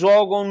e eles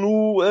jogam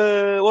no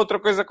outra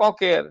coisa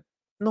qualquer.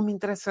 Não me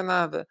interessa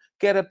nada.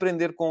 Quero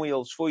aprender com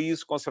eles. Foi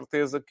isso, com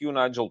certeza, que o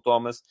Nigel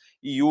Thomas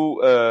e o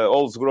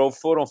Holsgrove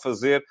foram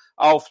fazer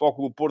ao Futebol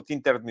Clube Porto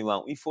Inter de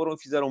Milão. E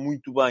fizeram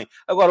muito bem.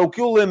 Agora, o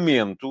que eu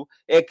lamento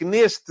é que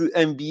neste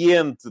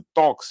ambiente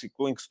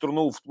tóxico em que se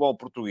tornou o futebol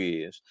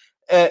português,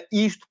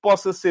 isto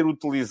possa ser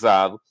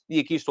utilizado, e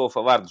aqui estou a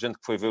falar de gente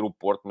que foi ver o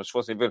Porto, mas se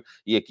fossem ver,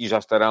 e aqui já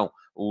estarão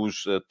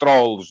os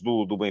trolls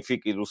do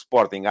Benfica e do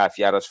Sporting a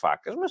afiar as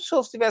facas, mas se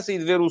eles tivessem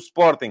ido ver o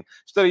Sporting,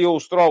 estariam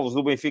os trolls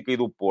do Benfica e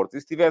do Porto,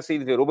 e se tivessem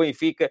ido ver o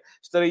Benfica,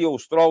 estariam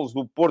os trolls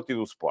do Porto e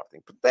do Sporting.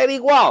 Portanto, era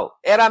igual,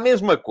 era a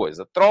mesma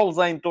coisa. Trolls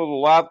há em todo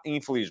o lado,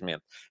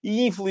 infelizmente.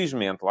 E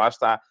infelizmente, lá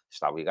está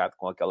ligado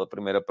com aquela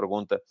primeira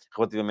pergunta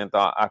relativamente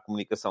à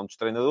comunicação dos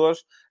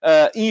treinadores.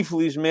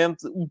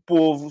 Infelizmente, o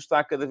povo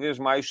está cada vez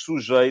mais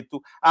sujeito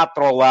à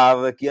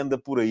trollada que anda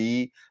por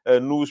aí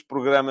nos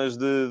programas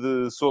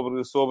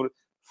sobre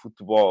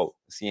futebol,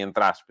 assim,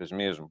 entre aspas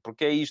mesmo.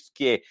 Porque é isto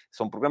que é.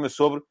 São programas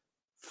sobre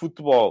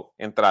futebol,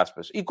 entre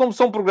aspas. E como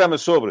são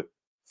programas sobre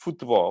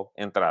futebol,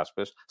 entre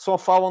aspas, só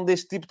falam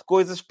deste tipo de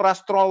coisas para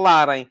as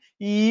trollarem.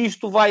 E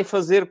isto vai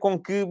fazer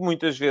com que,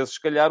 muitas vezes,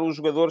 se calhar, os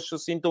jogadores se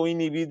sintam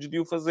inibidos de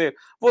o fazer.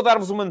 Vou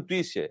dar-vos uma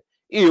notícia.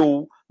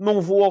 Eu não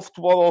vou ao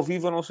futebol ao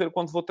vivo, a não ser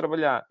quando vou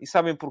trabalhar. E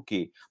sabem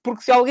porquê?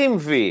 Porque se alguém me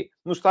vê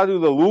no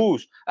Estádio da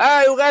Luz,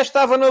 o gajo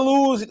estava na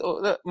Luz...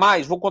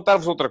 Mais, vou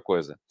contar-vos outra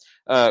coisa.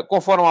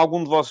 Conforme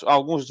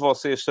alguns de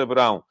vocês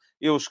saberão,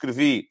 eu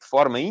escrevi de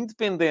forma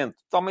independente,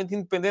 totalmente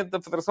independente da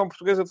Federação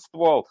Portuguesa de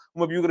Futebol,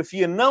 uma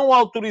biografia não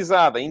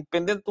autorizada,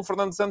 independente do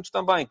Fernando Santos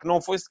também, que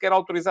não foi sequer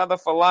autorizado a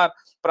falar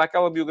para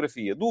aquela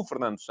biografia do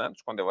Fernando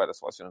Santos, quando eu era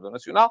selecionador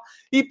nacional,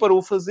 e para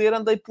o fazer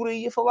andei por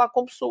aí a falar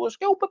com pessoas,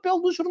 que é o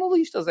papel dos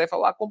jornalistas, é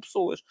falar com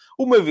pessoas.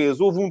 Uma vez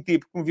houve um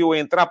tipo que me viu a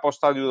entrar para o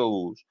Estádio da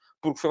Luz,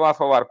 porque foi lá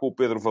falar com o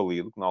Pedro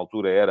Valido, que na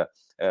altura era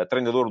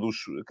treinador do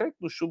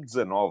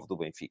Sub-19 do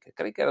Benfica.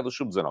 Creio que era do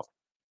Sub-19.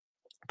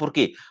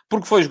 Porquê?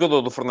 Porque foi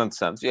jogador do Fernando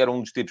Santos e era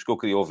um dos tipos que eu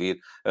queria ouvir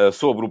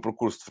sobre o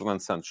percurso de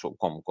Fernando Santos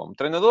como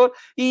treinador,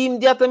 e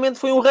imediatamente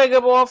foi um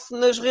regabof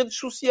nas redes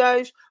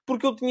sociais,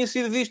 porque eu tinha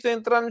sido visto a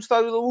entrar no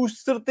Estádio da Luz,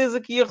 de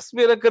certeza que ia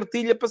receber a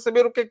cartilha para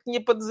saber o que é que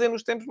tinha para dizer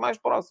nos tempos mais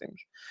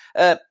próximos.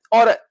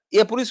 Ora,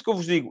 é por isso que eu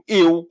vos digo,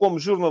 eu, como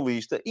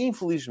jornalista,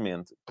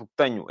 infelizmente, porque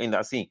tenho, ainda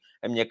assim,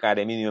 a minha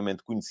cara é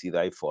minimamente conhecida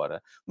aí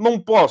fora, não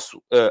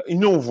posso, e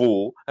não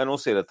vou, a não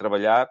ser a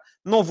trabalhar,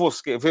 não vou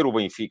sequer ver o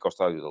Benfica ao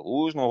Estádio da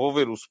Luz, não vou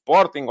ver o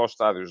Sporting ao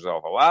Estádio José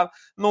Alvalade,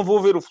 não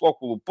vou ver o Futebol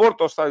Clube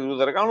Porto ao Estádio do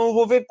Dragão, não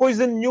vou ver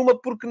coisa nenhuma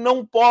porque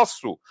não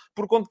posso.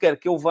 Porque onde quer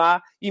que eu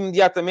vá,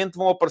 imediatamente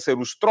vão aparecer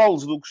os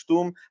trolls do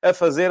costume a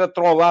fazer a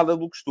trollada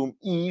do costume.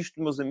 E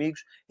isto, meus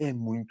amigos, é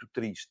muito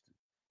triste.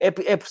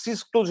 É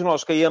preciso que todos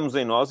nós caiamos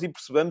em nós e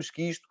percebamos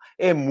que isto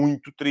é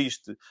muito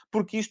triste.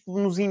 Porque isto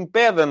nos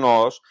impede a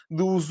nós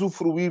de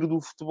usufruir do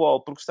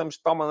futebol. Porque estamos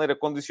de tal maneira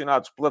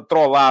condicionados pela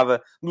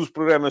trollada dos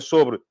programas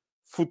sobre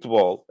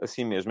futebol,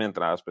 assim mesmo,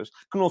 entre aspas,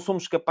 que não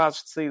somos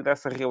capazes de sair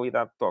dessa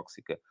realidade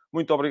tóxica.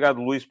 Muito obrigado,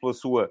 Luís, pela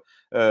sua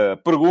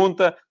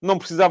pergunta. Não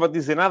precisava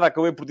dizer nada,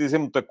 acabei por dizer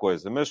muita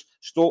coisa. Mas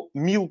estou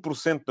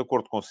 1000% de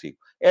acordo consigo.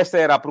 Esta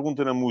era a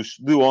pergunta na MUS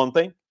de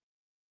ontem.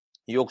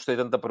 E eu gostei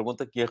tanto da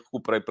pergunta que a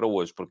recuperei para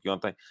hoje, porque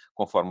ontem,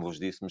 conforme vos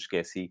disse, me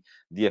esqueci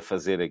de a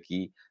fazer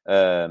aqui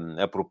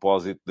a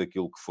propósito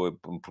daquilo que foi,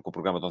 porque o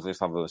programa de ontem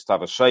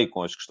estava cheio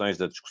com as questões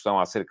da discussão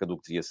acerca do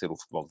que devia ser o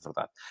futebol de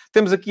verdade.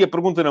 Temos aqui a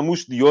pergunta na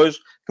MUS de hoje,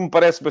 que me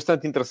parece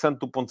bastante interessante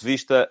do ponto de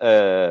vista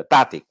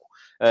tático.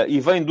 E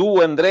vem do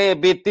André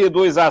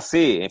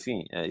BT2AC.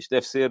 Enfim, isto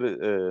deve ser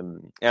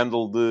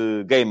handle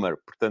de gamer,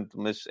 portanto,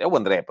 mas é o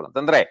André, pronto.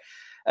 André,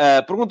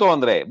 pergunta ao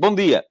André. Bom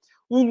dia.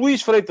 O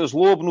Luís Freitas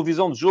Lobo, no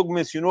Visão de Jogo,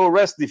 mencionou o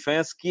Rest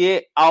Defense, que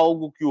é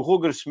algo que o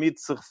Roger Schmidt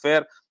se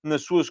refere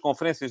nas suas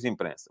conferências de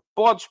imprensa.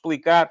 Pode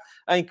explicar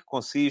em que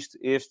consiste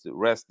este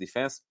Rest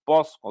Defense?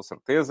 Posso, com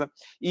certeza.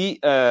 E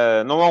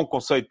não é um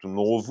conceito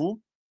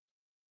novo.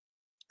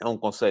 É um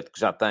conceito que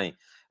já tem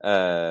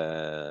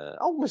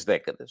algumas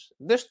décadas.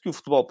 Desde que o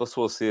futebol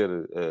passou a ser...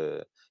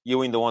 E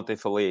eu ainda ontem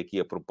falei aqui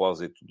a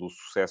propósito do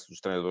sucesso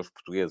dos treinadores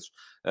portugueses,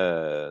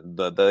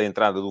 da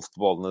entrada do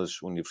futebol nas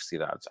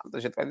universidades.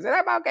 Muita gente vai dizer,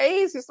 o que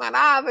é isso? Isso não é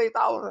nada e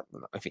tal.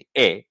 Enfim,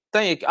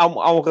 há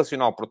um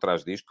racional por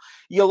trás disto.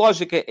 E a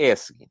lógica é a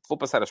seguinte, vou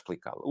passar a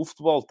explicá-la. O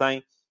futebol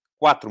tem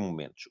 4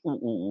 momentos.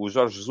 O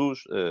Jorge Jesus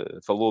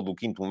falou do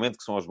 5º momento,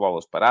 que são as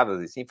bolas paradas,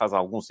 e sim, faz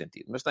algum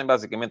sentido. Mas tem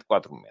basicamente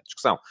 4 momentos,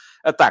 que são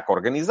ataque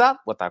organizado.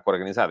 O ataque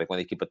organizado é quando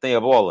a equipa tem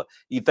a bola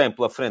e tem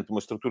pela frente uma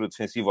estrutura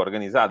defensiva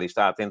organizada e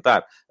está a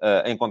tentar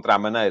encontrar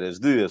maneiras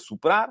de a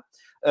superar.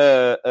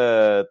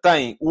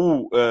 tem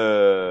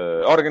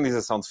a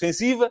organização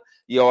defensiva,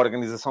 e a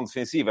organização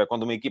defensiva é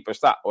quando uma equipa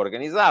está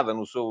organizada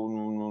no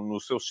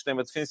seu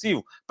sistema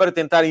defensivo para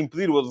tentar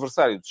impedir o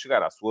adversário de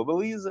chegar à sua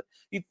baliza,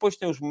 e depois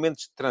tem os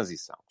momentos de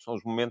transição, que são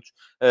os momentos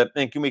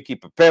em que uma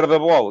equipa perde a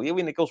bola, e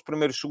ali naqueles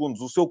primeiros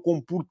segundos o seu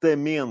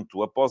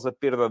comportamento após a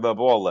perda da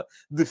bola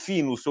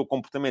define o seu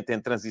comportamento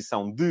em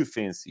transição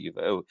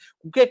defensiva.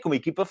 O que é que uma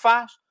equipa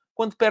faz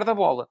quando perde a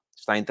bola?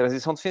 Está em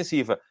transição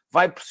defensiva.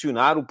 Vai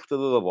pressionar o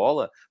portador da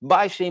bola?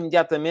 Baixa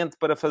imediatamente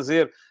para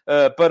fazer,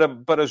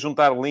 para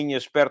juntar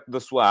linhas perto da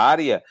sua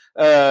área?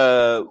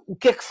 O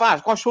que é que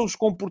faz? Quais são os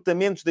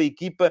comportamentos da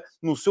equipa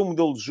no seu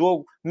modelo de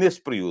jogo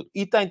nesse período?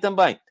 E tem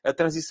também a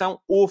transição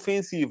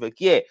ofensiva,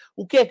 que é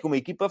o que é que uma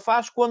equipa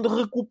faz quando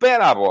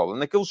recupera a bola?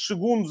 Naqueles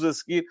segundos a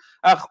seguir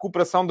à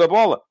recuperação da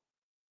bola.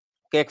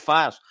 O que é que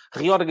faz?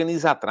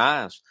 Reorganiza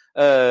atrás,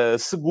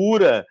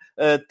 segura,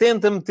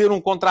 tenta meter um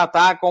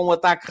contra-ataque ou um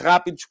ataque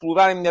rápido,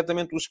 explorar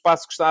imediatamente o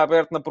espaço que está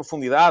aberto na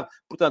profundidade.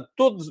 Portanto,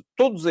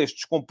 todos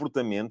estes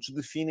comportamentos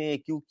definem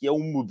aquilo que é o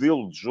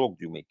modelo de jogo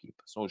de uma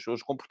equipa. São os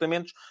seus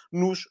comportamentos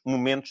nos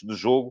momentos de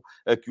jogo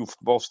a que o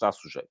futebol está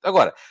sujeito.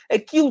 Agora,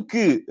 aquilo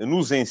que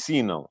nos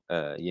ensinam,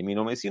 e a mim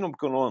não me ensinam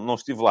porque eu não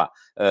estive lá,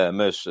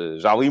 mas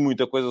já li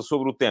muita coisa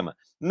sobre o tema,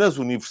 nas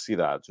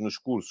universidades, nos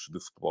cursos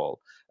de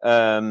futebol,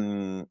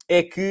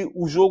 é que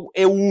o jogo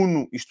é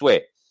uno, isto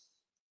é,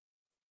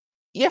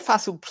 e é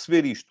fácil de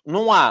perceber isto.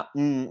 Não há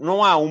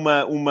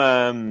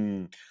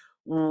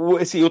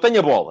assim, eu tenho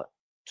a bola,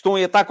 estou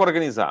em ataque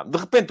organizado, de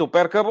repente eu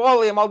perco a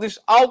bola e a malta diz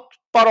alto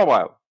para o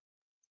baile.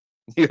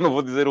 E eu não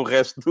vou dizer o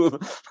resto tudo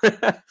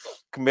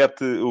que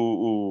mete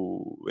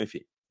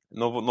enfim,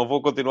 não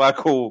vou continuar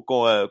com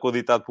o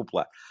ditado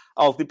popular.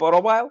 Alto e para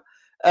o baile.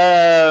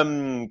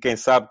 Quem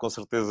sabe, com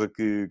certeza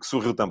que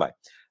sorriu também.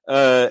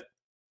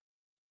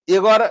 E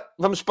agora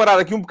vamos parar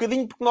aqui um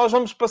bocadinho porque nós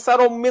vamos passar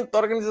ao momento da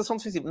organização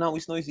defensiva. Não,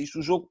 isso não existe.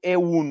 O jogo é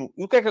uno.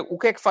 E o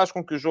que é que faz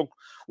com que o jogo...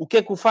 O que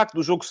é que o facto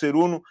do jogo ser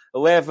uno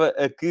leva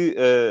a que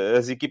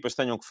as equipas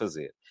tenham que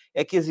fazer?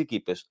 É que as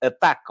equipas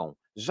atacam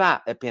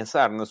já a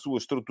pensar na sua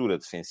estrutura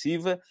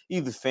defensiva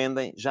e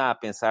defendem já a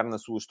pensar na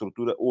sua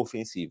estrutura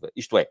ofensiva.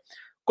 Isto é,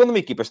 quando uma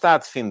equipa está a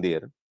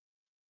defender,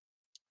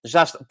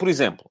 já está... Por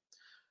exemplo,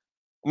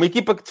 uma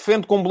equipa que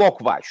defende com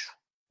bloco baixo.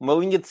 Uma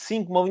linha de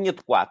 5, uma linha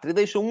de 4. E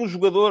deixa um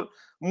jogador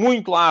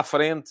muito lá à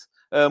frente,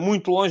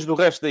 muito longe do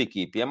resto da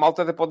equipe. E a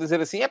malta até pode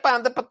dizer assim,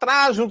 anda para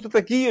trás, junta-te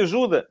aqui,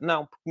 ajuda.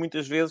 Não, porque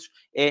muitas vezes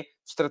é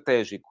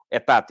estratégico, é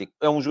tático.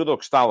 É um jogador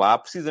que está lá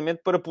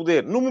precisamente para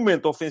poder, no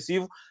momento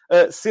ofensivo,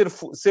 ser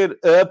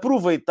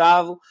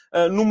aproveitado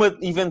numa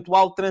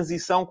eventual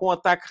transição com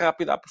ataque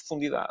rápido à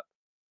profundidade.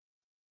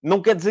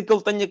 Não quer dizer que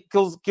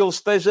ele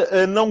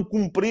esteja a não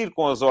cumprir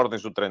com as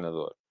ordens do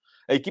treinador.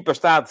 A equipa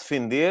está a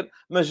defender,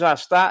 mas já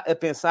está a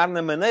pensar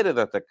na maneira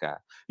de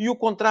atacar. E o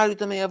contrário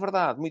também é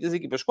verdade. Muitas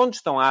equipas, quando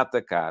estão a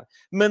atacar,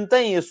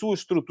 mantêm a sua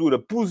estrutura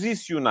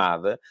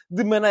posicionada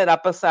de maneira a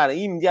passar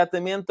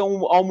imediatamente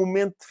ao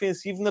momento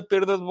defensivo na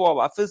perda de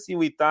bola, a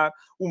facilitar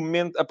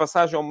a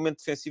passagem ao momento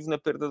defensivo na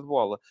perda de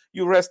bola.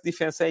 E o rest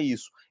defense é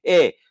isso.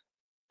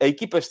 A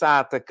equipa está a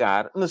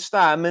atacar, mas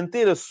está a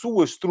manter a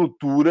sua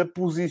estrutura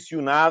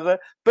posicionada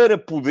para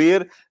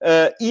poder,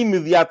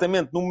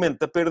 imediatamente, no momento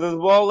da perda de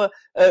bola,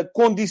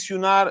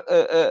 condicionar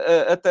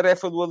a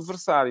tarefa do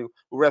adversário.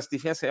 O rest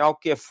defense é algo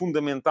que é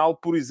fundamental,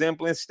 por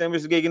exemplo, em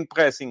sistemas de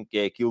gegenpressing, que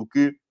é aquilo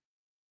que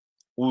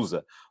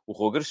usa o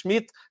Roger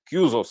Schmidt, que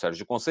usa o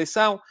Sérgio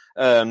Conceição,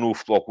 no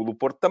Futebol Clube do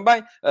Porto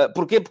também.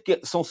 Porquê?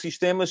 Porque são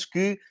sistemas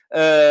que,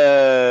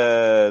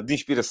 de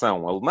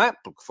inspiração alemã,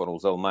 porque foram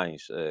os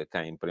alemães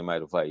quem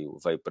primeiro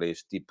veio para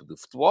este tipo de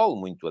futebol,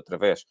 muito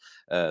através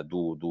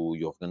do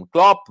Jürgen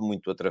Klopp,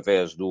 muito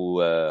através do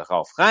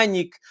Ralf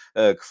Rangnick,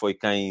 que foi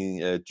quem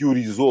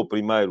teorizou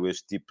primeiro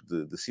este tipo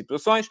de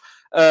situações.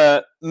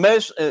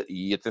 Mas,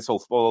 e atenção, o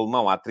futebol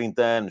alemão há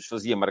 30 anos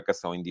fazia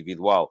marcação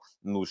individual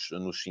nos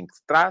 5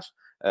 de trás,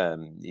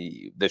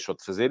 e deixou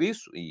de fazer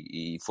isso,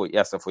 e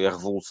essa foi a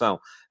revolução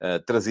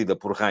trazida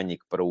por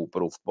Rangnick para o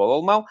futebol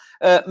alemão.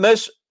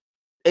 Mas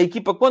a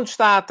equipa, quando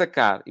está a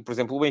atacar, e por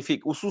exemplo o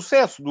Benfica, o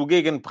sucesso do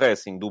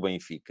gegenpressing do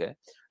Benfica,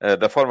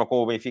 da forma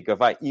como o Benfica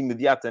vai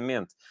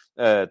imediatamente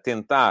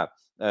tentar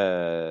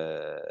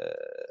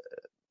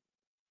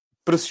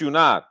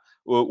pressionar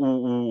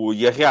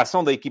e a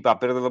reação da equipa à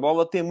perda da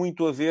bola tem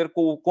muito a ver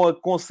com a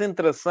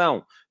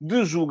concentração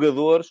de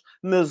jogadores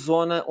na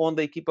zona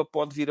onde a equipa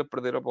pode vir a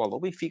perder a bola. O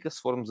Benfica,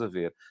 se formos a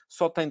ver,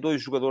 só tem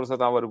 2 jogadores a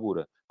dar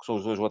largura, que são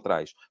os 2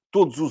 laterais.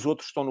 Todos os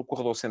outros estão no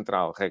corredor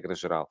central, regra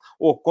geral.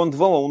 Ou quando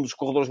vão a um dos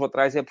corredores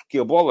laterais é porque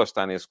a bola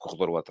está nesse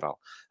corredor lateral.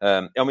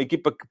 É uma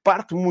equipa que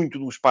parte muito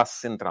do espaço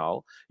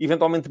central,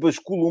 eventualmente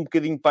bascula um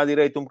bocadinho para a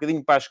direita, um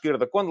bocadinho para a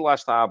esquerda, quando lá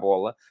está a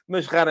bola,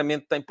 mas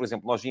raramente tem, por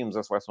exemplo, nós vimos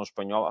a seleção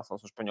espanhola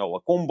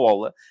com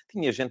bola,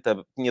 tinha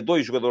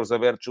 2 jogadores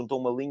abertos junto a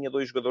uma linha,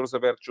 2 jogadores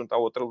abertos junto à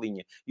outra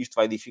linha. Isto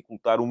vai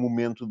dificultar o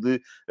momento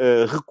de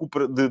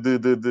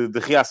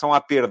reação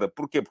à perda.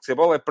 Porquê? Porque se a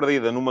bola é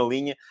perdida numa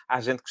linha, há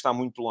gente que está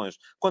muito longe.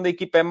 Quando a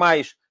equipa é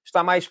mais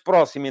está mais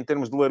próximo em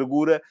termos de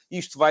largura,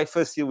 isto vai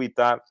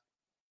facilitar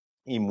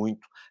e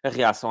muito a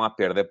reação à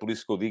perda. É por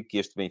isso que eu digo que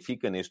este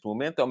Benfica, neste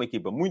momento, é uma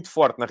equipa muito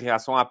forte na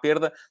reação à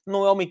perda,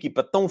 não é uma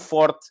equipa tão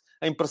forte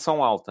em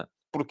pressão alta.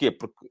 Porquê?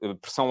 Porque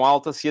pressão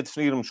alta, se a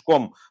definirmos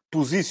como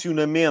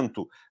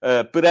posicionamento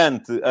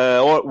perante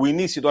o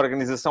início da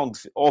organização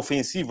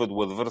ofensiva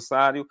do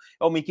adversário,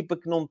 é uma equipa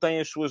que não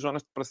tem as suas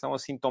zonas de pressão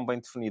assim tão bem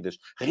definidas.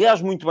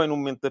 Reage muito bem no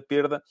momento da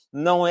perda,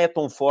 não é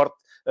tão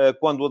forte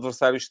quando o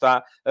adversário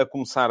está a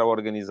começar a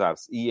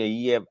organizar-se. E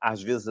aí é,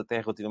 às vezes, até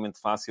relativamente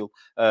fácil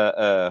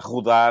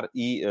rodar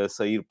e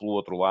sair pelo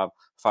outro lado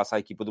face à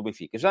equipa do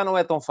Benfica. Já não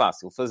é tão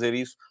fácil fazer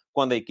isso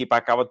quando a equipa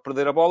acaba de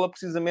perder a bola,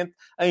 precisamente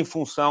em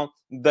função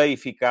da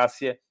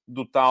eficácia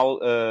do tal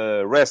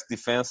rest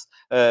defense,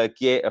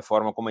 que é a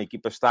forma como a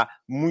equipa está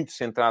muito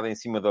centrada em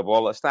cima da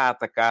bola, está a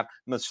atacar,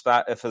 mas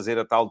está a fazer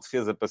a tal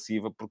defesa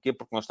passiva. Porquê?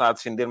 Porque não está a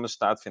defender, mas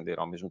está a defender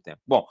ao mesmo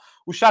tempo. Bom,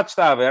 o chat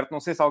está aberto.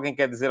 Não sei se alguém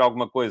quer dizer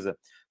alguma coisa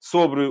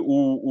sobre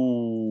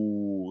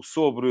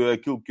sobre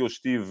aquilo que eu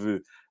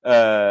estive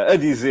a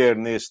dizer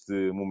neste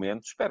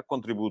momento. Espero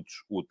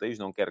contributos úteis.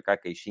 Não quero cá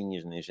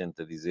queixinhas, nem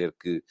gente a dizer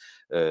que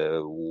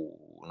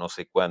o não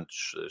sei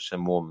quantos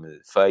chamou-me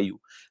feio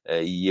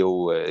e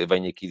eu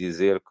venho aqui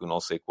dizer que o não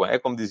sei quantos... É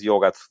como dizia o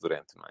gato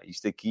fedorento, não é?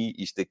 Isto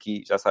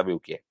aqui, já sabem o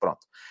que é.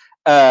 Pronto.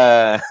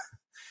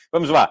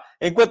 Vamos lá.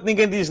 Enquanto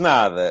ninguém diz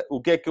nada,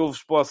 o que é que eu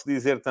vos posso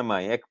dizer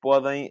também? É que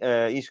podem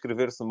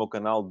inscrever-se no meu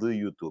canal de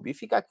YouTube. E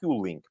fica aqui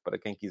o link para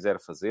quem quiser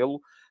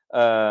fazê-lo.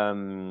 A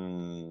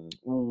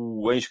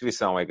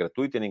inscrição é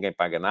gratuita, ninguém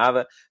paga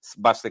nada.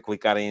 Basta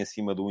clicarem em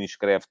cima do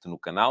inscreve-te no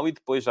canal e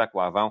depois, já que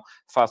lá vão,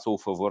 façam o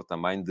favor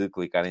também de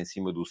clicar em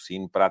cima do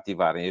sino para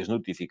ativarem as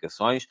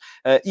notificações.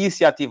 E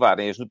se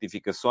ativarem as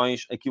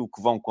notificações, aquilo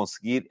que vão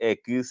conseguir é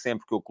que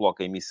sempre que eu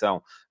coloco a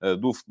emissão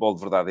do Futebol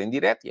de Verdade em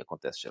direto, e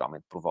acontece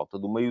geralmente por volta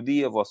do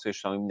meio-dia, vocês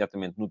são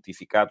imediatamente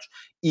notificados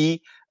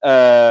e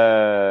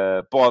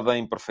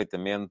podem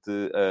perfeitamente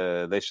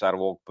deixar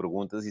logo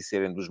perguntas e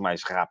serem dos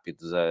mais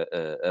rápidos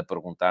a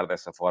perguntar,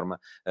 dessa forma,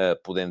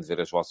 podendo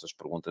ver as vossas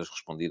perguntas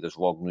respondidas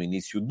logo no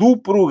início do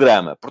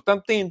programa.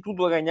 Portanto, têm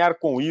tudo a ganhar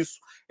com isso.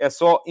 É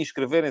só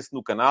inscreverem-se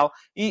no canal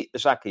e,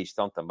 já que aí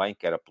estão também,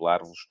 quero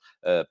apelar-vos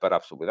para a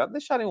possibilidade de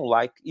deixarem um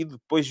like e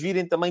depois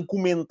virem também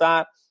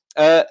comentar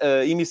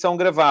a emissão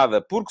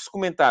gravada, porque se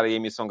comentarem a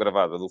emissão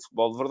gravada do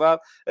Futebol de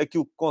Verdade,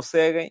 aquilo que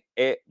conseguem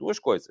é duas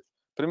coisas.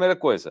 Primeira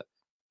coisa,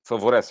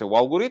 favorecem o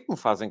algoritmo,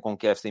 fazem com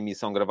que esta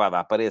emissão gravada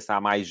apareça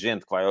a mais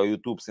gente que vai ao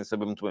YouTube sem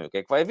saber muito bem o que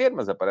é que vai ver,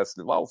 mas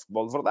aparece-lhe lá o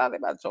Futebol de Verdade, e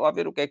deixa lá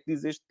ver o que é que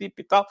diz este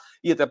tipo e tal,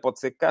 e até pode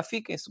ser que cá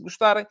fiquem, se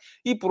gostarem.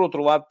 E, por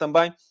outro lado,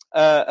 também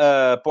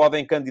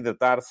podem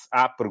candidatar-se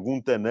à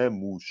pergunta na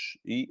MUS.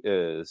 E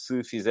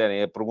se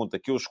fizerem a pergunta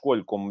que eu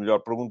escolho como melhor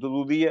pergunta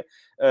do dia,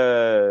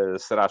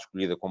 será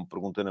escolhida como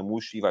pergunta na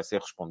MUS e vai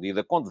ser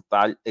respondida com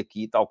detalhe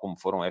aqui, tal como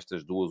foram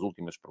estas duas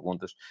últimas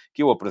perguntas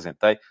que eu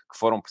apresentei, que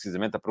foram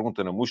precisamente a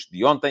pergunta na MUS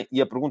de ontem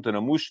e a pergunta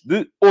na MUS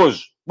de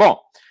hoje. Bom,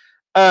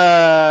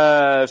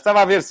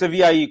 estava a ver se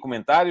havia aí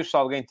comentários, se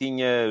alguém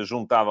tinha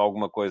juntado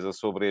alguma coisa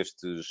sobre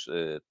estes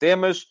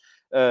temas.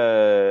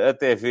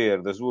 Até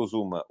ver, das duas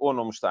uma, ou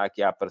não me está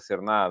aqui a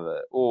aparecer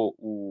nada, ou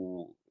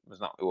o... Mas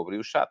não, eu abri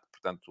o chat,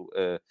 portanto...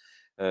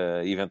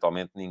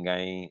 eventualmente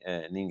ninguém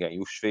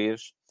os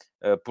fez,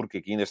 porque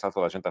aqui ainda está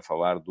toda a gente a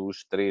falar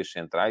dos três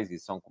centrais e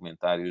são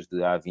comentários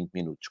de há 20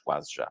 minutos,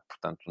 quase já.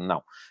 Portanto,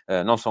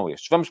 não são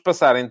estes. Vamos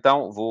passar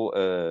então,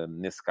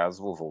 nesse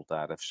caso, vou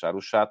voltar a fechar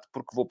o chat,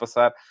 porque vou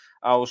passar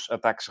aos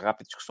ataques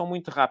rápidos, que são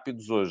muito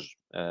rápidos hoje.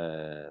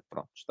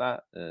 Pronto,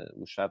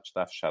 o chat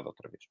está fechado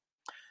outra vez.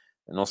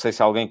 Não sei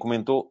se alguém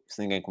comentou,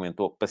 se ninguém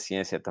comentou,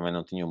 paciência, também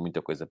não tinham muita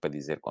coisa para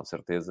dizer, com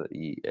certeza,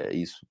 e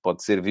isso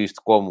pode ser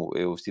visto como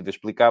eu estive a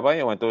explicar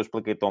bem, ou então eu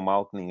expliquei tão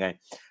mal que ninguém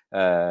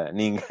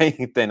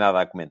tem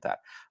nada a comentar.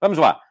 Vamos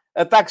lá.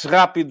 Ataques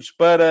rápidos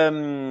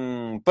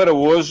para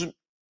hoje.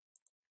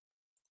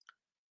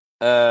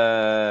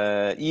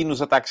 E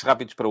nos ataques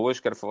rápidos para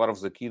hoje, quero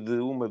falar-vos aqui de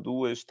uma,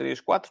 duas,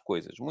 três, quatro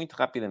coisas, muito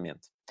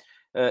rapidamente.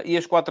 E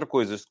as quatro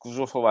coisas que vos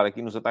vou falar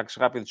aqui nos ataques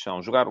rápidos são...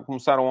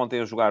 Começaram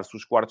ontem a jogar-se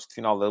os quartos de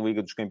final da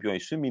Liga dos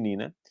Campeões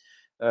Feminina.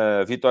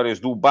 Vitórias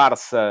do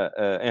Barça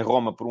em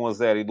Roma por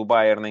 1-0 e do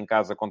Bayern em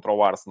casa contra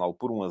o Arsenal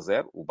por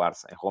 1-0. O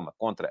Barça em Roma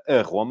contra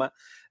a Roma.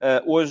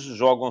 Hoje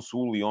jogam-se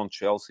o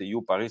Lyon-Chelsea e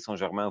o Paris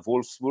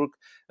Saint-Germain-Wolfsburg.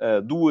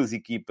 Duas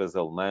equipas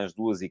alemãs,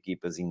 duas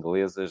equipas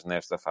inglesas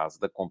nesta fase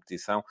da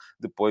competição.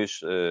 Depois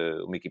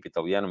uma equipa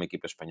italiana, uma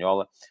equipa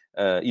espanhola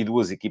e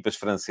duas equipas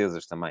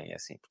francesas também. É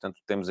assim. Portanto,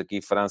 temos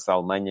aqui França,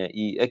 Alemanha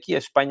e aqui a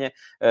Espanha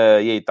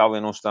e a Itália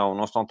não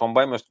estão tão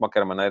bem, mas de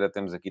qualquer maneira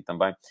temos aqui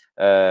também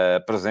a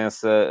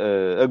presença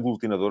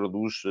aglutinadora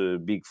dos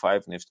Big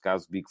Five, neste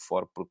caso Big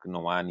Four, porque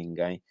não há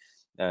ninguém...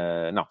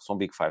 não, são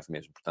Big Five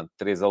mesmo. Portanto,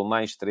 3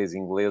 alemães, 3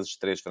 ingleses,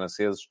 3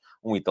 franceses,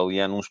 um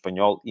italiano, um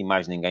espanhol e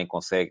mais ninguém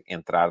consegue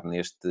entrar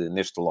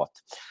neste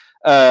lote.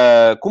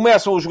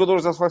 Começam os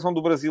jogadores da seleção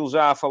do Brasil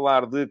já a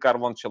falar de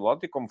Carlo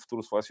Ancelotti como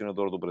futuro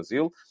selecionador do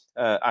Brasil.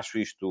 Acho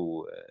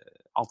isto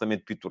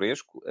altamente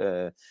pitoresco.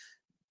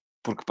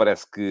 porque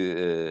parece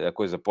que a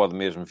coisa pode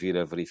mesmo vir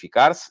a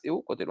verificar-se.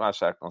 Eu continuo a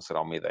achar que não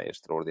será uma ideia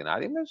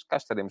extraordinária, mas cá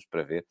estaremos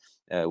para ver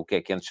o que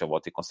é que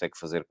Ancelotti consegue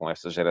fazer com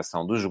esta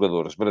geração dos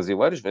jogadores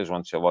brasileiros. Vejo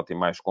Ancelotti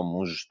mais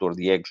como um gestor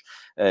de egos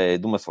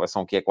de uma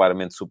seleção que é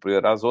claramente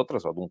superior às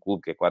outras, ou de um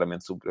clube que é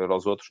claramente superior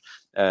aos outros,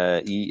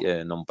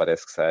 não me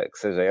parece que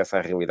seja essa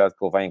a realidade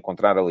que ele vai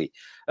encontrar ali.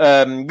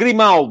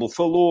 Grimaldo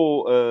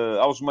falou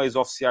aos meios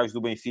oficiais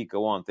do Benfica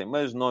ontem,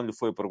 mas não lhe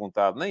foi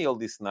perguntado, nem ele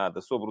disse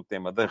nada sobre o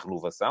tema da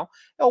renovação.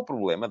 É o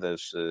problema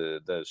das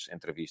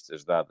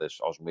entrevistas dadas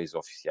aos meios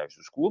oficiais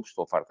dos clubes.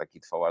 Estou farto aqui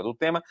de falar do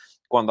tema.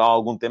 Quando há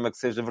algum tema que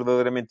seja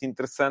verdadeiramente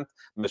interessante,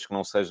 mas que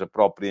não seja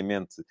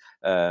propriamente,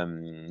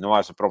 não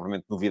haja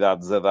propriamente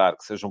novidades a dar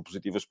que sejam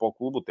positivas para o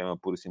clube, o tema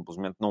pura e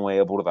simplesmente não é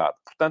abordado.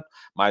 Portanto,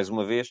 mais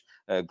uma vez,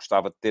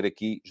 gostava de ter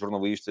aqui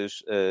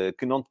jornalistas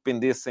que não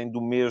dependessem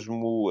do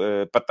mesmo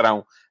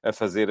patrão a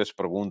fazer as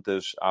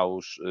perguntas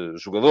aos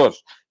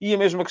jogadores. E a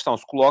mesma questão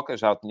se coloca,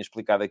 já o tinha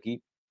explicado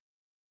aqui,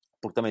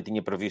 porque também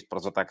tinha previsto para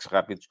os ataques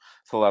rápidos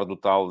falar da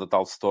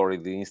tal story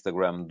de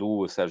Instagram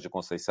do Sérgio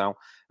Conceição,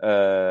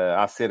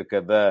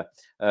 acerca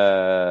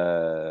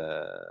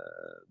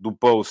do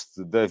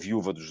post da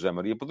viúva do José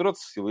Maria Pedroto,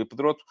 Cecília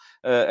Pedroto,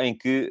 em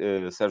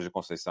que Sérgio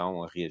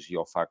Conceição reagia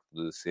ao facto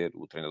de ser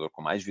o treinador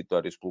com mais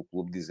vitórias pelo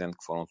clube, dizendo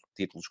que foram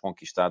títulos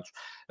conquistados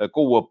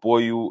com o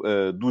apoio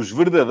dos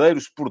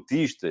verdadeiros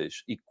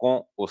portistas e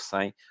com ou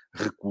sem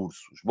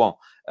recursos. Bom,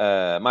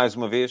 mais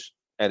uma vez,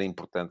 era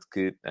importante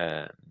que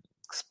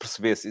se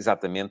percebesse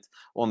exatamente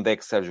onde é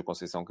que Sérgio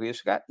Conceição queria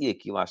chegar, e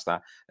aqui, lá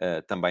está,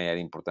 também era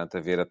importante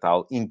haver a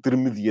tal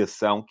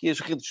intermediação que as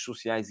redes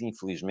sociais,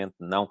 infelizmente,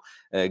 não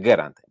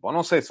garantem. Bom,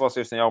 não sei se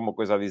vocês têm alguma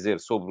coisa a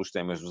dizer sobre os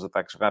temas dos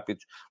ataques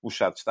rápidos. O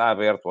chat está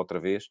aberto outra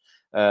vez.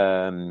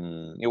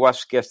 Eu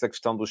acho que esta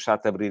questão do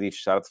chat abrir e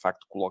fechar, de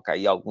facto, coloca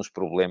aí alguns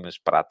problemas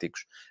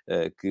práticos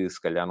que,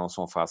 se calhar, não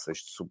são fáceis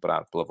de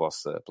superar pela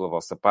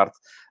vossa parte,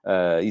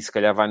 e, se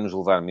calhar, vai nos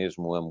levar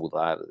mesmo a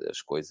mudar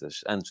as coisas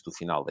antes do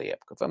final da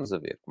época. Vamos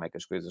a ver como é que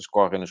as coisas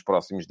correm nos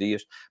próximos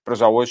dias. Para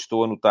já hoje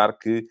estou a notar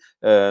que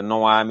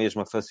não há a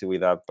mesma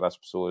facilidade para as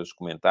pessoas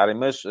comentarem,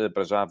 mas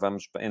para já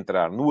vamos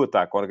entrar no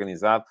ataque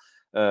organizado.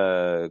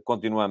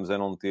 Continuamos a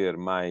não ter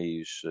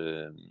mais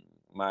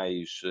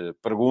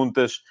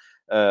perguntas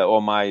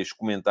ou mais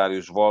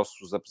comentários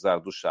vossos, apesar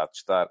do chat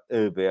estar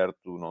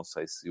aberto. Não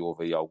sei se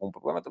houve aí algum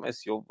problema. Também,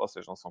 se houve,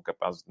 vocês não são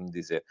capazes de me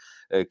dizer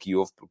que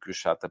houve, porque o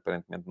chat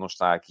aparentemente não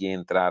está aqui a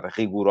entrar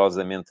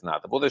rigorosamente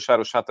nada. Vou deixar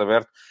o chat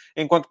aberto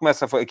enquanto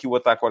começa aqui o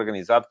ataque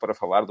organizado para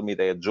falar de uma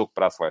ideia de jogo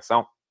para a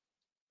seleção,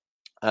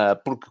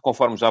 porque,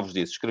 conforme já vos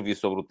disse, escrevi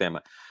sobre o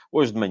tema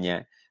hoje de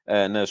manhã,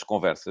 nas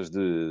conversas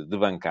de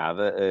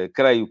bancada.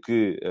 Creio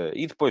que,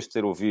 e depois de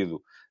ter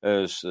ouvido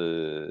as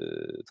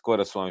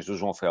declarações do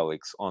João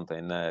Félix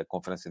ontem na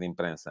conferência de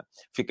imprensa,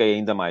 fiquei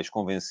ainda mais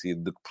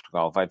convencido de que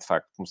Portugal vai, de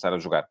facto, começar a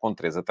jogar com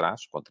 3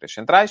 atrás, com 3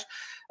 centrais.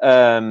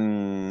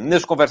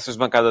 Nas conversas de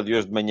bancada de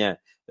hoje de manhã,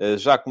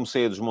 já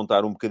comecei a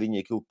desmontar um bocadinho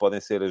aquilo que podem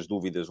ser as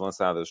dúvidas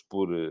lançadas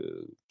por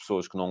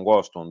pessoas que não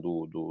gostam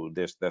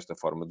desta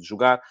forma de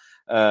jogar.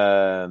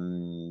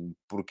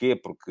 Porquê?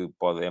 Porque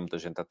é muita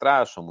gente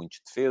atrás, são muitas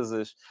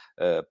defesas,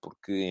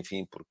 porque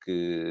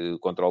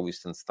contra o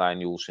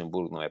Liechtenstein e o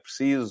Luxemburgo não é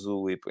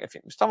preciso, e, enfim,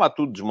 estava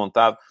tudo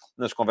desmontado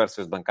nas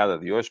conversas de bancada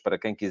de hoje, para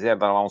quem quiser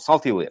dar lá um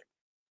salto e ler.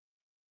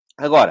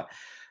 Agora,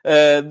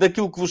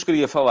 daquilo que vos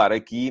queria falar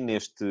aqui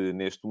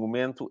neste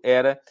momento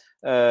era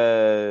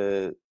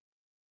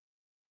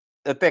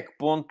até que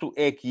ponto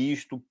é que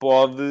isto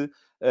pode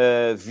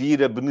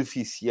vir a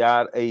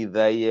beneficiar a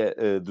ideia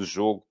de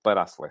jogo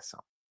para a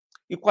seleção.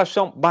 E quais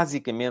são,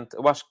 basicamente,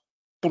 eu acho que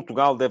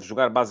Portugal deve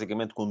jogar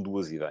basicamente com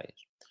 2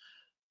 ideias.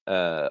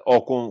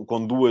 Ou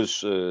com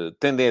 2,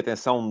 tendem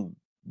atenção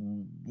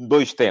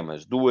 2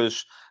 temas,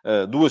 2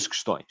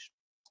 questões.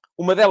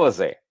 Uma delas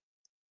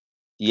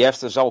e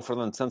esta já o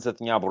Fernando Santos a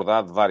tinha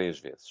abordado várias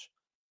vezes,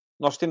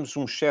 nós temos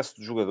um excesso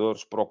de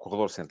jogadores para o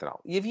corredor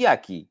central. E havia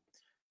aqui,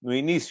 no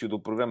início do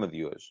programa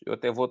de hoje, eu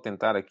até vou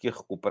tentar aqui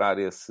recuperar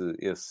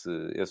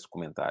esse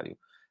comentário,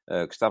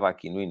 que estava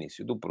aqui no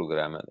início do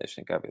programa.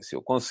 Deixem cá ver se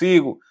eu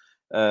consigo,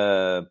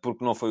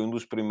 porque não foi um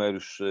dos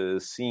primeiros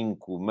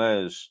 5,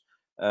 mas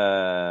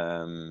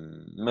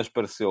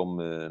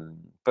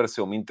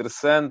pareceu-me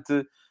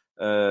interessante.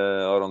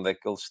 Ora, onde é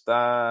que ele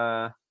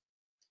está?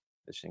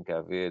 Deixem cá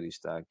ver,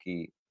 está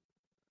aqui.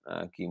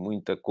 Há aqui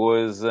muita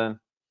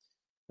coisa.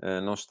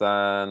 Não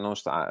está.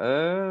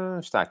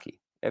 Está aqui.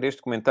 Era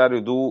este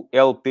comentário do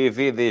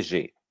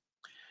LPVDG,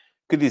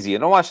 que dizia: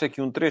 não acha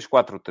que um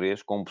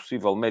 3-4-3, com um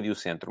possível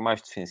médio-centro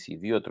mais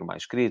defensivo e outro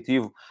mais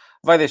criativo,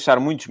 vai deixar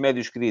muitos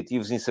médios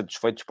criativos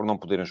insatisfeitos por não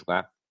poderem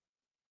jogar?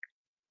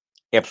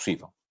 É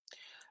possível.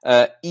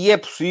 E é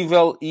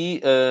possível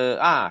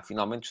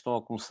finalmente estão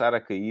a começar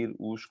a cair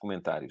os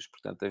comentários.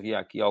 Portanto, havia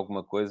aqui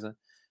alguma coisa.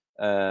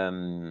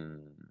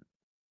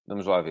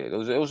 Vamos lá ver.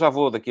 Eu já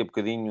vou daqui a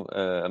bocadinho,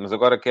 mas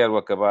agora quero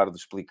acabar de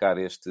explicar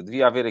este.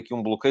 Devia haver aqui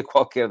um bloqueio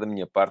qualquer da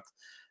minha parte,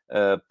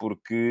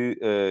 porque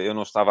eu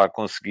não estava a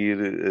conseguir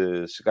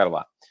chegar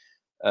lá.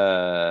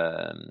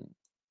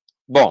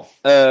 Bom,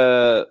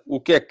 o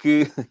que é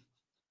que...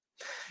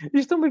 Isto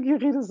está-me aqui a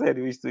rir a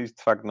sério. Isto de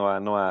facto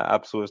há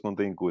pessoas que não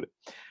têm cura.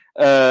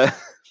 Uh,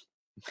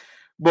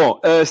 Bom,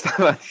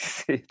 estava a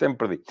dizer, até me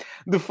perdi.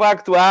 De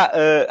facto,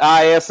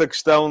 há essa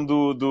questão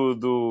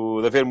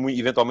de haver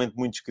eventualmente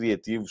muitos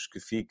criativos que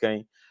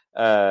fiquem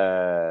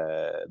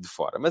de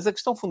fora. Mas a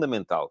questão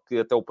fundamental, que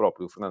até o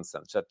próprio Fernando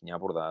Santos já tinha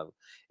abordado,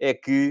 é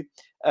que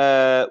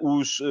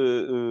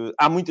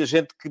há muita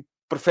gente que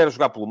prefere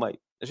jogar pelo meio.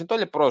 A gente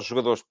olha para os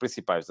jogadores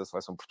principais da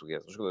seleção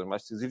portuguesa, os jogadores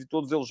mais decisivos, e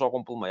todos eles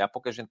jogam pelo meio. Há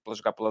pouca gente para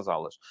jogar pelas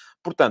alas.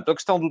 Portanto, a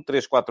questão do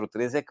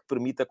 3-4-3 é que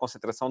permite a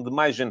concentração de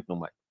mais gente no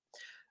meio.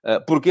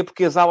 Porquê?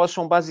 Porque as alas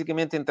são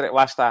basicamente...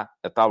 Lá está,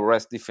 a tal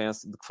rest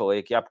defense de que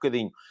falei aqui há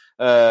bocadinho.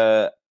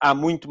 Há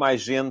muito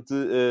mais gente...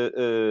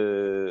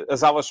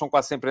 as alas são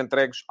quase sempre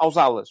entregues aos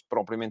alas,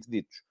 propriamente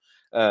ditos.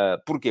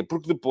 Porquê?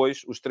 Porque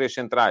depois os 3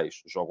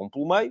 centrais jogam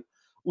pelo meio,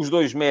 os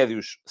 2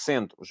 médios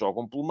centro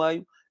jogam pelo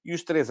meio e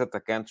os 3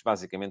 atacantes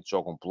basicamente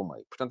jogam pelo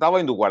meio. Portanto,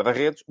 além do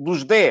guarda-redes,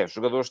 dos 10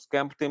 jogadores de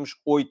campo, temos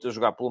 8 a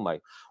jogar pelo meio.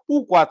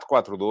 O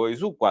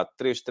 4-4-2, o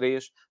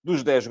 4-3-3,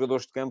 dos 10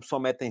 jogadores de campo, só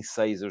metem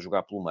 6 a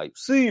jogar pelo meio.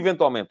 Se,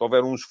 eventualmente,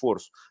 houver um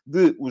esforço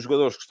de os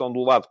jogadores que estão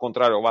do lado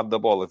contrário ao lado da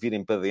bola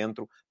virem para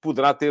dentro,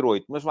 poderá ter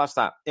 8. Mas lá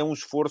está, é um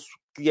esforço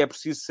que é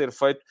preciso ser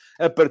feito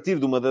a partir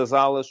de uma das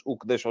alas, o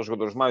que deixa os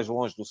jogadores mais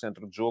longe do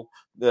centro de jogo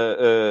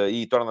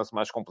e torna-se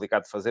mais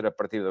complicado de fazer a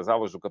partir das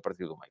alas do que a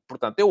partir do meio.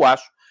 Portanto, eu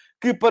acho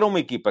que para uma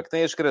equipa que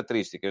tem as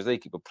características da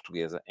equipa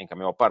portuguesa, em que a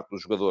maior parte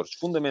dos jogadores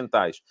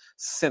fundamentais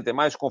se sentem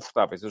mais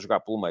confortáveis a jogar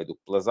pelo meio do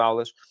que pelas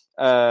alas,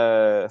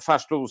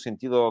 faz todo o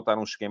sentido adotar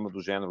um esquema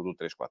do género do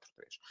 3-4-3.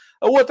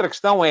 A outra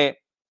questão é,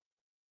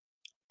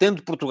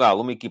 tendo Portugal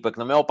uma equipa que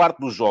na maior parte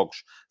dos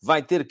jogos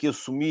vai ter que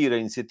assumir a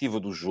iniciativa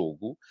do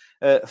jogo,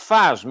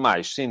 faz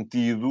mais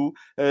sentido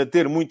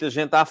ter muita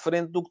gente à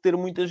frente do que ter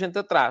muita gente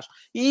atrás.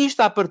 E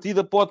isto, à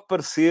partida, pode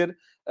parecer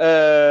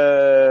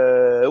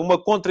uma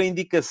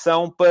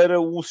contraindicação para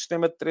o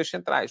sistema de 3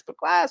 centrais.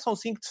 Porque lá são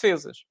 5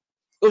 defesas.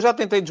 Eu já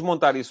tentei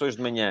desmontar isso hoje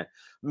de manhã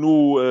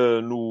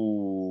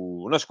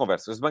nas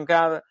conversas de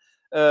bancada.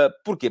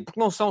 Porquê? Porque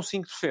não são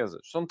 5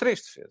 defesas, são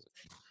 3 defesas.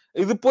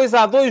 E depois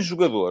há 2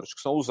 jogadores,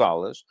 que são os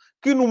alas,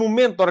 que no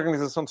momento da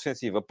organização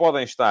defensiva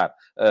podem estar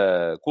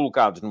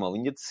colocados numa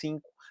linha de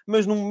 5,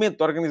 mas no momento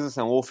da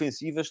organização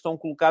ofensiva estão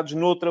colocados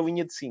noutra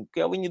linha de 5,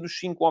 que é a linha dos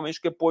 5 homens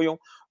que apoiam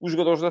os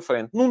jogadores da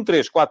frente. Num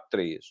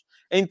 3-4-3,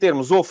 em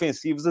termos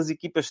ofensivos, as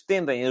equipas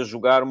tendem a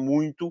jogar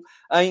muito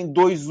em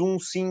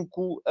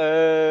 2-1-5...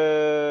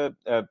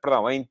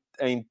 perdão, em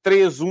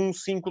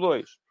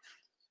 3-1-5-2.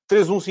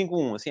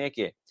 3-1-5-1, assim é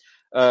que é.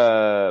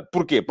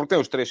 Porquê? Porque tem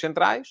os 3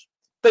 centrais,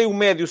 tem o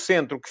médio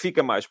centro que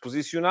fica mais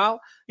posicional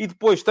e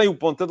depois tem o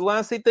ponta de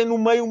lança e tem no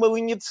meio uma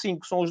linha de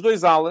 5. São os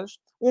 2 alas,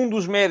 um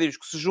dos médios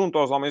que se junta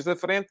aos homens da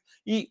frente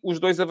e os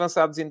 2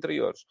 avançados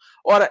interiores.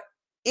 Ora,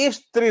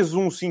 este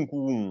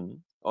 3-1-5-1,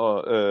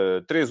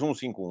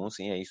 3-1-5-1,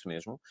 sim, é isso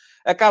mesmo,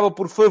 acaba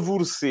por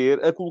favorecer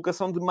a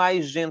colocação de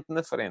mais gente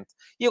na frente.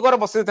 E agora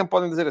vocês até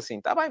podem dizer assim,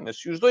 está bem, mas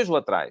se os 2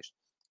 laterais,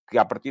 que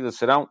à partida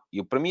serão,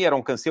 e para mim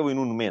eram Cancelo e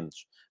Nuno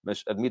Mendes,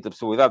 mas admite a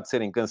possibilidade de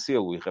serem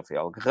Cancelo e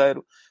Rafael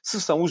Guerreiro,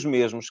 se são os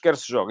mesmos, quer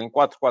se joga em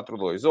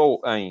 4-4-2 ou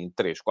em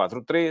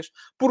 3-4-3,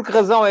 por que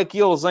razão é que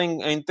eles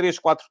em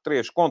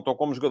 3-4-3 contam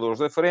como jogadores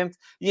da frente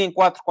e em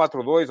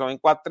 4-4-2 ou em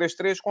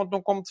 4-3-3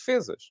 contam como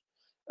defesas?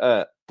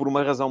 Por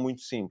uma razão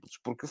muito simples.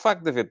 Porque o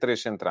facto de haver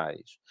 3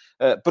 centrais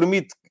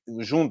permite,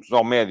 juntos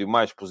ao médio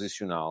mais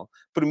posicional,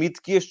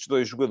 permite que estes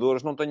 2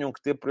 jogadores não tenham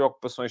que ter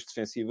preocupações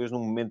defensivas no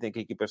momento em que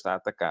a equipa está a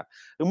atacar.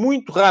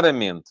 Muito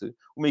raramente,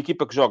 uma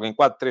equipa que joga em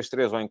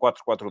 4-3-3 ou em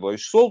 4-4-2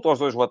 solta os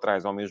 2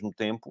 laterais ao mesmo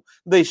tempo,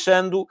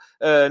 deixando,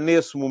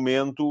 nesse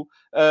momento,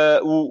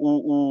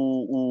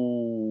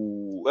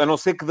 a não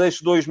ser que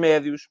deixe 2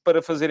 médios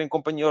para fazerem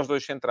companhia aos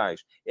 2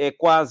 centrais. É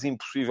quase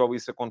impossível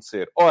isso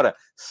acontecer. Ora,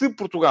 se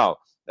Portugal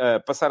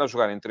passar a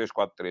jogar em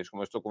 3-4-3,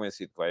 como eu estou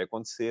convencido que vai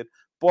acontecer,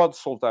 pode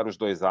soltar os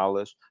 2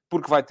 alas,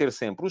 porque vai ter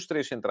sempre os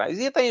 3 centrais.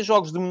 E até em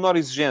jogos de menor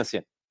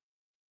exigência,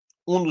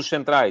 um dos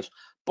centrais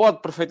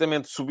pode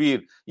perfeitamente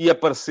subir e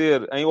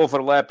aparecer em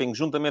overlapping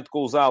juntamente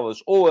com os alas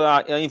ou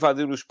a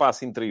invadir o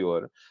espaço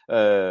interior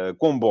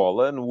com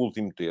bola no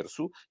último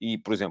terço. E,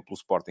 por exemplo, o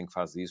Sporting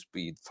faz isso.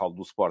 E falo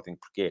do Sporting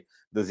porque é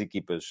das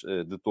equipas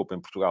de topo em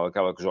Portugal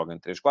aquela que joga em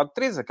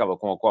 3-4-3, aquela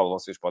com a qual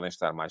vocês podem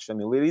estar mais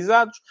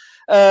familiarizados.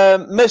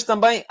 Mas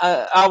também,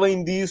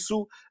 além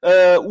disso,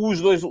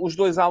 os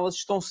dois alas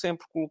estão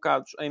sempre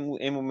colocados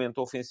em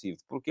momento ofensivo.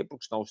 Porquê?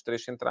 Porque estão os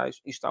 3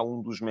 centrais e está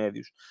um dos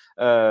médios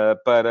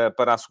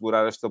para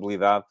assegurar a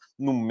estabilidade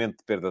no momento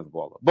de perda de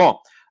bola.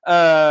 Bom,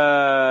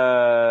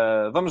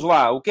 vamos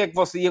lá. O que é que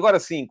você... E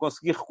agora sim,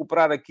 consegui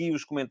recuperar aqui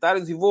os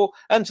comentários e vou,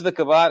 antes de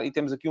acabar, e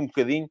temos aqui um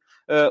bocadinho,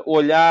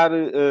 olhar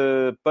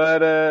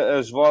para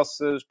os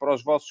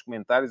vossos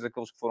comentários,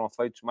 aqueles que foram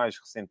feitos mais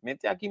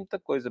recentemente. E há aqui muita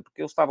coisa, porque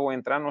eles estavam a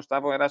entrar, não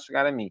estavam, era a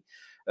chegar a mim.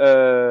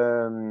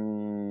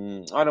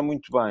 Ora,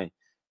 muito bem.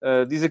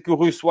 Diz aqui o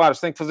Rui Soares,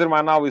 tem que fazer uma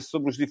análise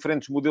sobre os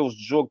diferentes modelos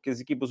de jogo que as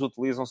equipas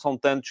utilizam. São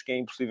tantos que é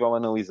impossível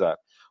analisar.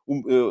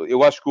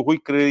 Eu acho que o Rui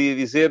queria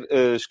dizer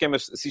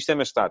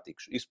sistemas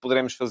estáticos. Isso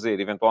poderemos fazer,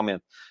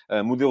 eventualmente.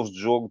 Modelos de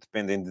jogo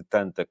dependem de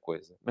tanta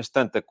coisa. Mas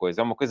tanta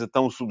coisa. É uma coisa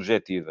tão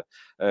subjetiva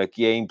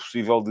que é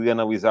impossível de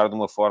analisar de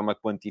uma forma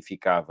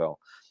quantificável.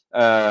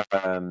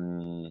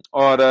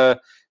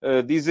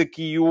 Diz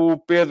aqui o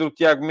Pedro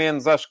Tiago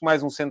Mendes, acho que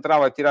mais um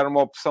central é tirar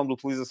uma opção de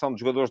utilização de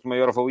jogadores de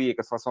maior valia que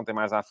a seleção tem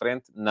mais à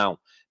frente. Não,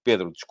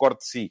 Pedro, discordo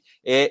de si.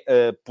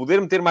 É poder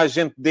meter mais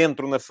gente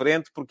dentro na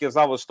frente, porque as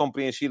aulas estão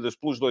preenchidas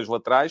pelos dois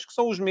laterais, que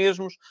são os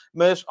mesmos,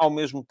 mas ao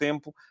mesmo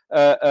tempo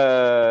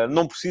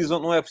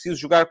não é preciso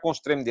jogar com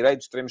extremo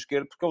direito, extremo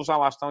esquerdo, porque eles já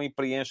lá estão e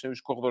preenchem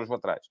os corredores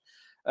laterais.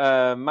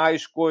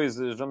 Mais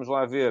coisas, vamos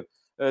lá ver.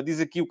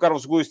 Diz aqui o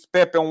Carlos Gusto,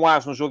 Pepe é um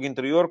as no jogo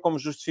interior, como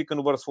justifica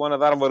no Barcelona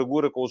dar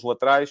largura com os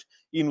laterais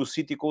e no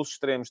City com os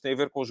extremos? Tem a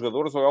ver com os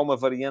jogadores ou é uma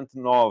variante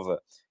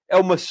nova? É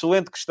uma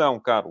excelente questão,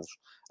 Carlos.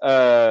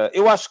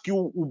 Eu acho que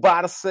o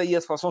Barça e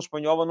a seleção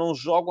espanhola não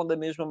jogam da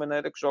mesma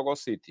maneira que joga o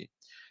City.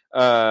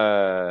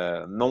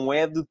 Não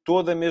é de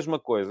toda a mesma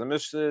coisa,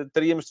 mas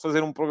teríamos de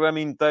fazer um programa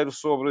inteiro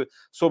sobre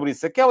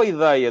isso. Aquela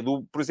ideia,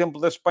 por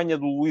exemplo, da Espanha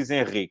do Luís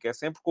Henrique, é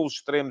sempre com os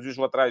extremos e os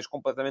laterais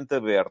completamente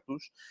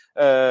abertos.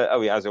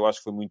 Aliás, eu acho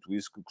que foi muito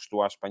isso que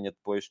custou à Espanha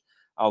depois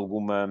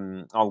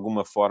de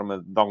alguma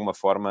forma,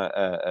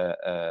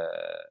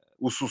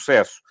 o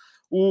sucesso.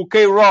 O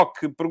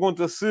K-Rock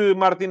pergunta se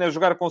Martínez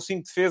jogar com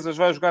 5 defesas,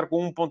 vai jogar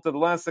com um ponta de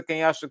lança.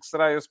 Quem acha que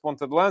será esse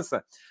ponta de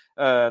lança?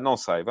 Não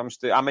sei.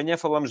 Amanhã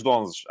falamos de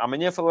 11.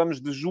 Amanhã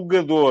falamos de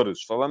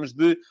jogadores. Falamos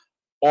de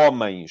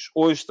homens.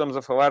 Hoje estamos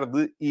a falar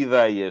de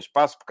ideias.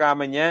 Passo por cá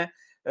amanhã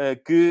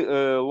que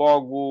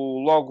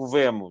logo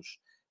vemos.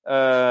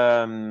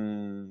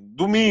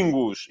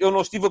 Domingos, eu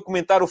não estive a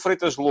comentar o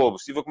Freitas Lobo,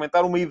 estive a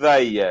comentar uma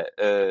ideia.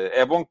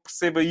 É bom que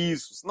perceba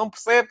isso. Se não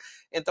percebe,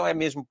 então é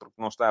mesmo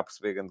porque não está a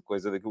perceber grande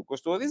coisa daquilo que eu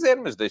estou a dizer,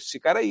 mas deixe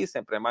ficar aí,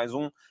 sempre é mais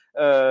um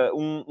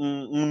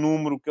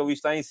número que ali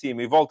está em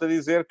cima. E volto a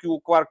dizer que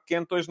o Clark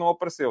Kent hoje não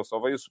apareceu, só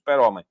veio o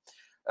Super-Homem.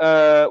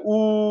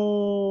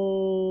 O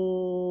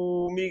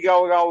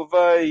Miguel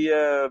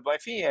Galveia,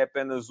 enfim, é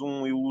apenas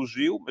um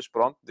elogio, mas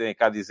pronto, tem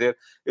cá a dizer,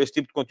 este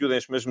tipo de conteúdo em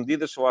as mesmas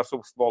medidas, falar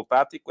sobre futebol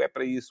tático, é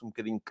para isso um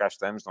bocadinho que cá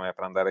estamos, não é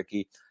para andar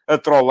aqui a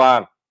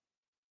trollar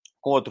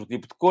com outro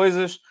tipo de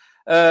coisas.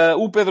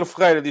 O Pedro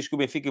Ferreira diz que o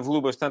Benfica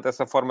evoluiu bastante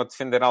essa forma de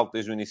defender alto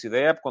desde o início da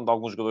época, quando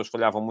alguns jogadores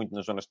falhavam muito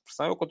nas zonas de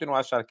pressão. Eu continuo a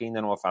achar que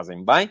ainda não a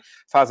fazem bem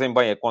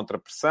a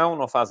contra-pressão,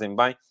 não fazem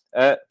bem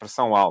a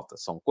pressão alta.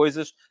 São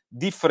coisas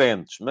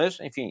diferentes, mas,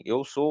 enfim,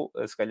 eu sou,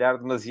 se calhar,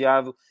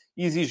 demasiado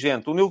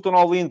exigente. O Nilton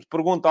Olindo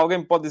pergunta, alguém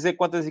me pode dizer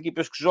quantas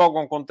equipas que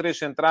jogam com 3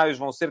 centrais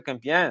vão ser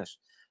campeãs?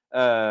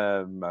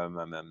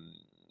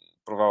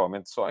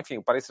 Provavelmente só. Enfim,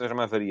 o Paris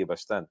Saint-Germain varia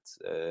bastante.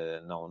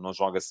 Não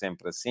joga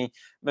sempre assim.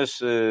 Mas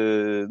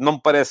não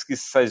me parece que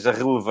isso seja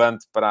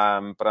relevante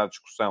para a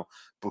discussão.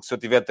 Porque se eu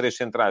tiver 3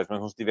 centrais, mas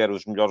não tiver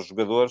os melhores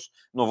jogadores,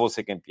 não vou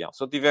ser campeão.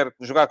 Se eu tiver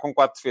jogar com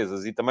 4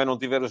 defesas e também não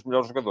tiver os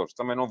melhores jogadores,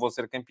 também não vou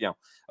ser campeão.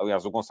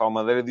 Aliás, o Gonçalo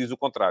Madeira diz o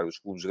contrário. Os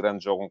clubes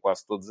grandes jogam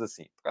quase todos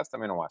assim. Por acaso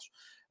também não acho.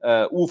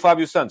 O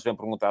Fábio Santos vem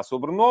perguntar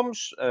sobre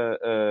nomes.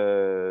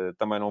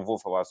 Também não vou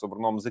falar sobre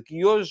nomes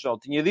aqui hoje, já o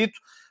tinha dito.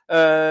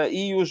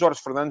 E o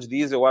Jorge Fernandes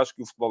diz, eu acho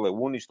que o futebol é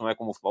único, isto não é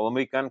como o futebol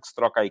americano, que se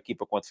troca a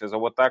equipa com a defesa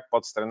ou o ataque,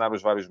 pode-se treinar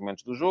os vários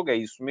momentos do jogo, é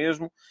isso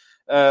mesmo.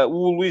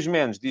 O Luís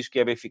Mendes diz que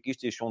é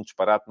benfiquista e achou um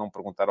disparate não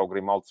perguntar ao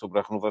Grimaldo sobre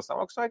a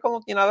renovação. A questão é que ele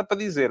não tinha nada para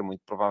dizer,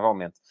 muito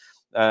provavelmente.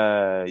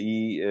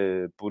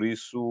 Por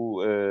isso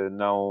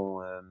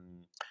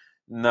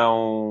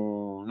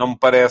não me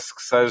parece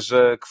que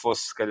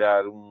fosse, se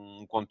calhar,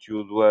 um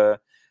conteúdo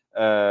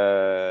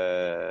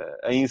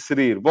a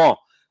inserir. Bom,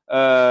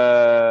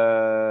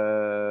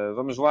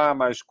 vamos lá,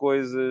 mais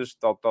coisas,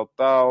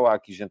 tal. Há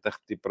aqui gente a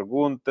repetir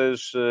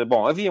perguntas.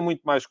 Bom, havia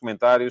muito mais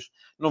comentários.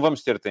 Não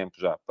vamos ter tempo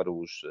já para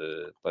os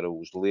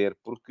ler,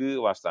 porque,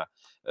 lá está,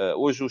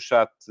 hoje o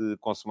chat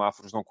com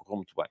semáforos não correu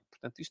muito bem.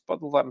 Portanto, isto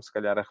pode levar-me, se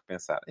calhar, a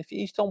repensar.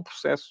 Enfim, isto é um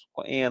processo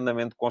em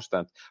andamento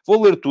constante.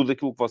 Vou ler tudo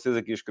aquilo que vocês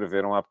aqui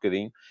escreveram há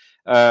bocadinho.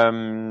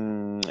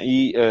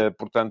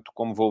 Portanto,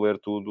 como vou ler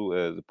tudo,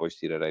 depois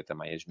tirarei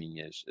também as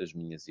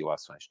minhas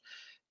ilações.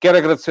 Quero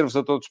agradecer-vos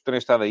a todos por terem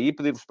estado aí,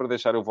 pedir-vos para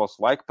deixarem o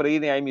vosso like, para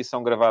irem à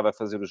emissão gravada a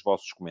fazer os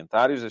vossos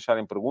comentários,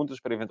 deixarem perguntas,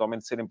 para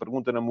eventualmente serem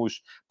pergunta na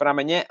MUS para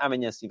amanhã.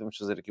 Amanhã sim vamos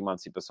fazer aqui uma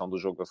antecipação do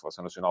jogo da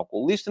Seleção Nacional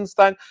com o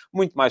Liechtenstein,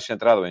 muito mais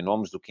centrado em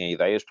nomes do que em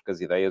ideias, porque as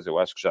ideias eu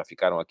acho que já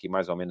ficaram aqui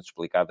mais ou menos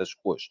explicadas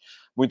hoje.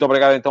 Muito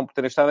obrigado então por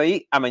terem estado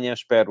aí. Amanhã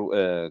espero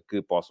que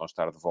possam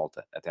estar de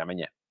volta. Até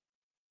amanhã.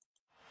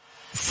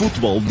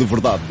 Futebol de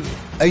Verdade,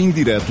 em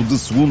direto de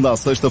segunda a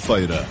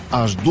sexta-feira,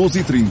 às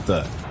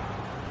 12h30.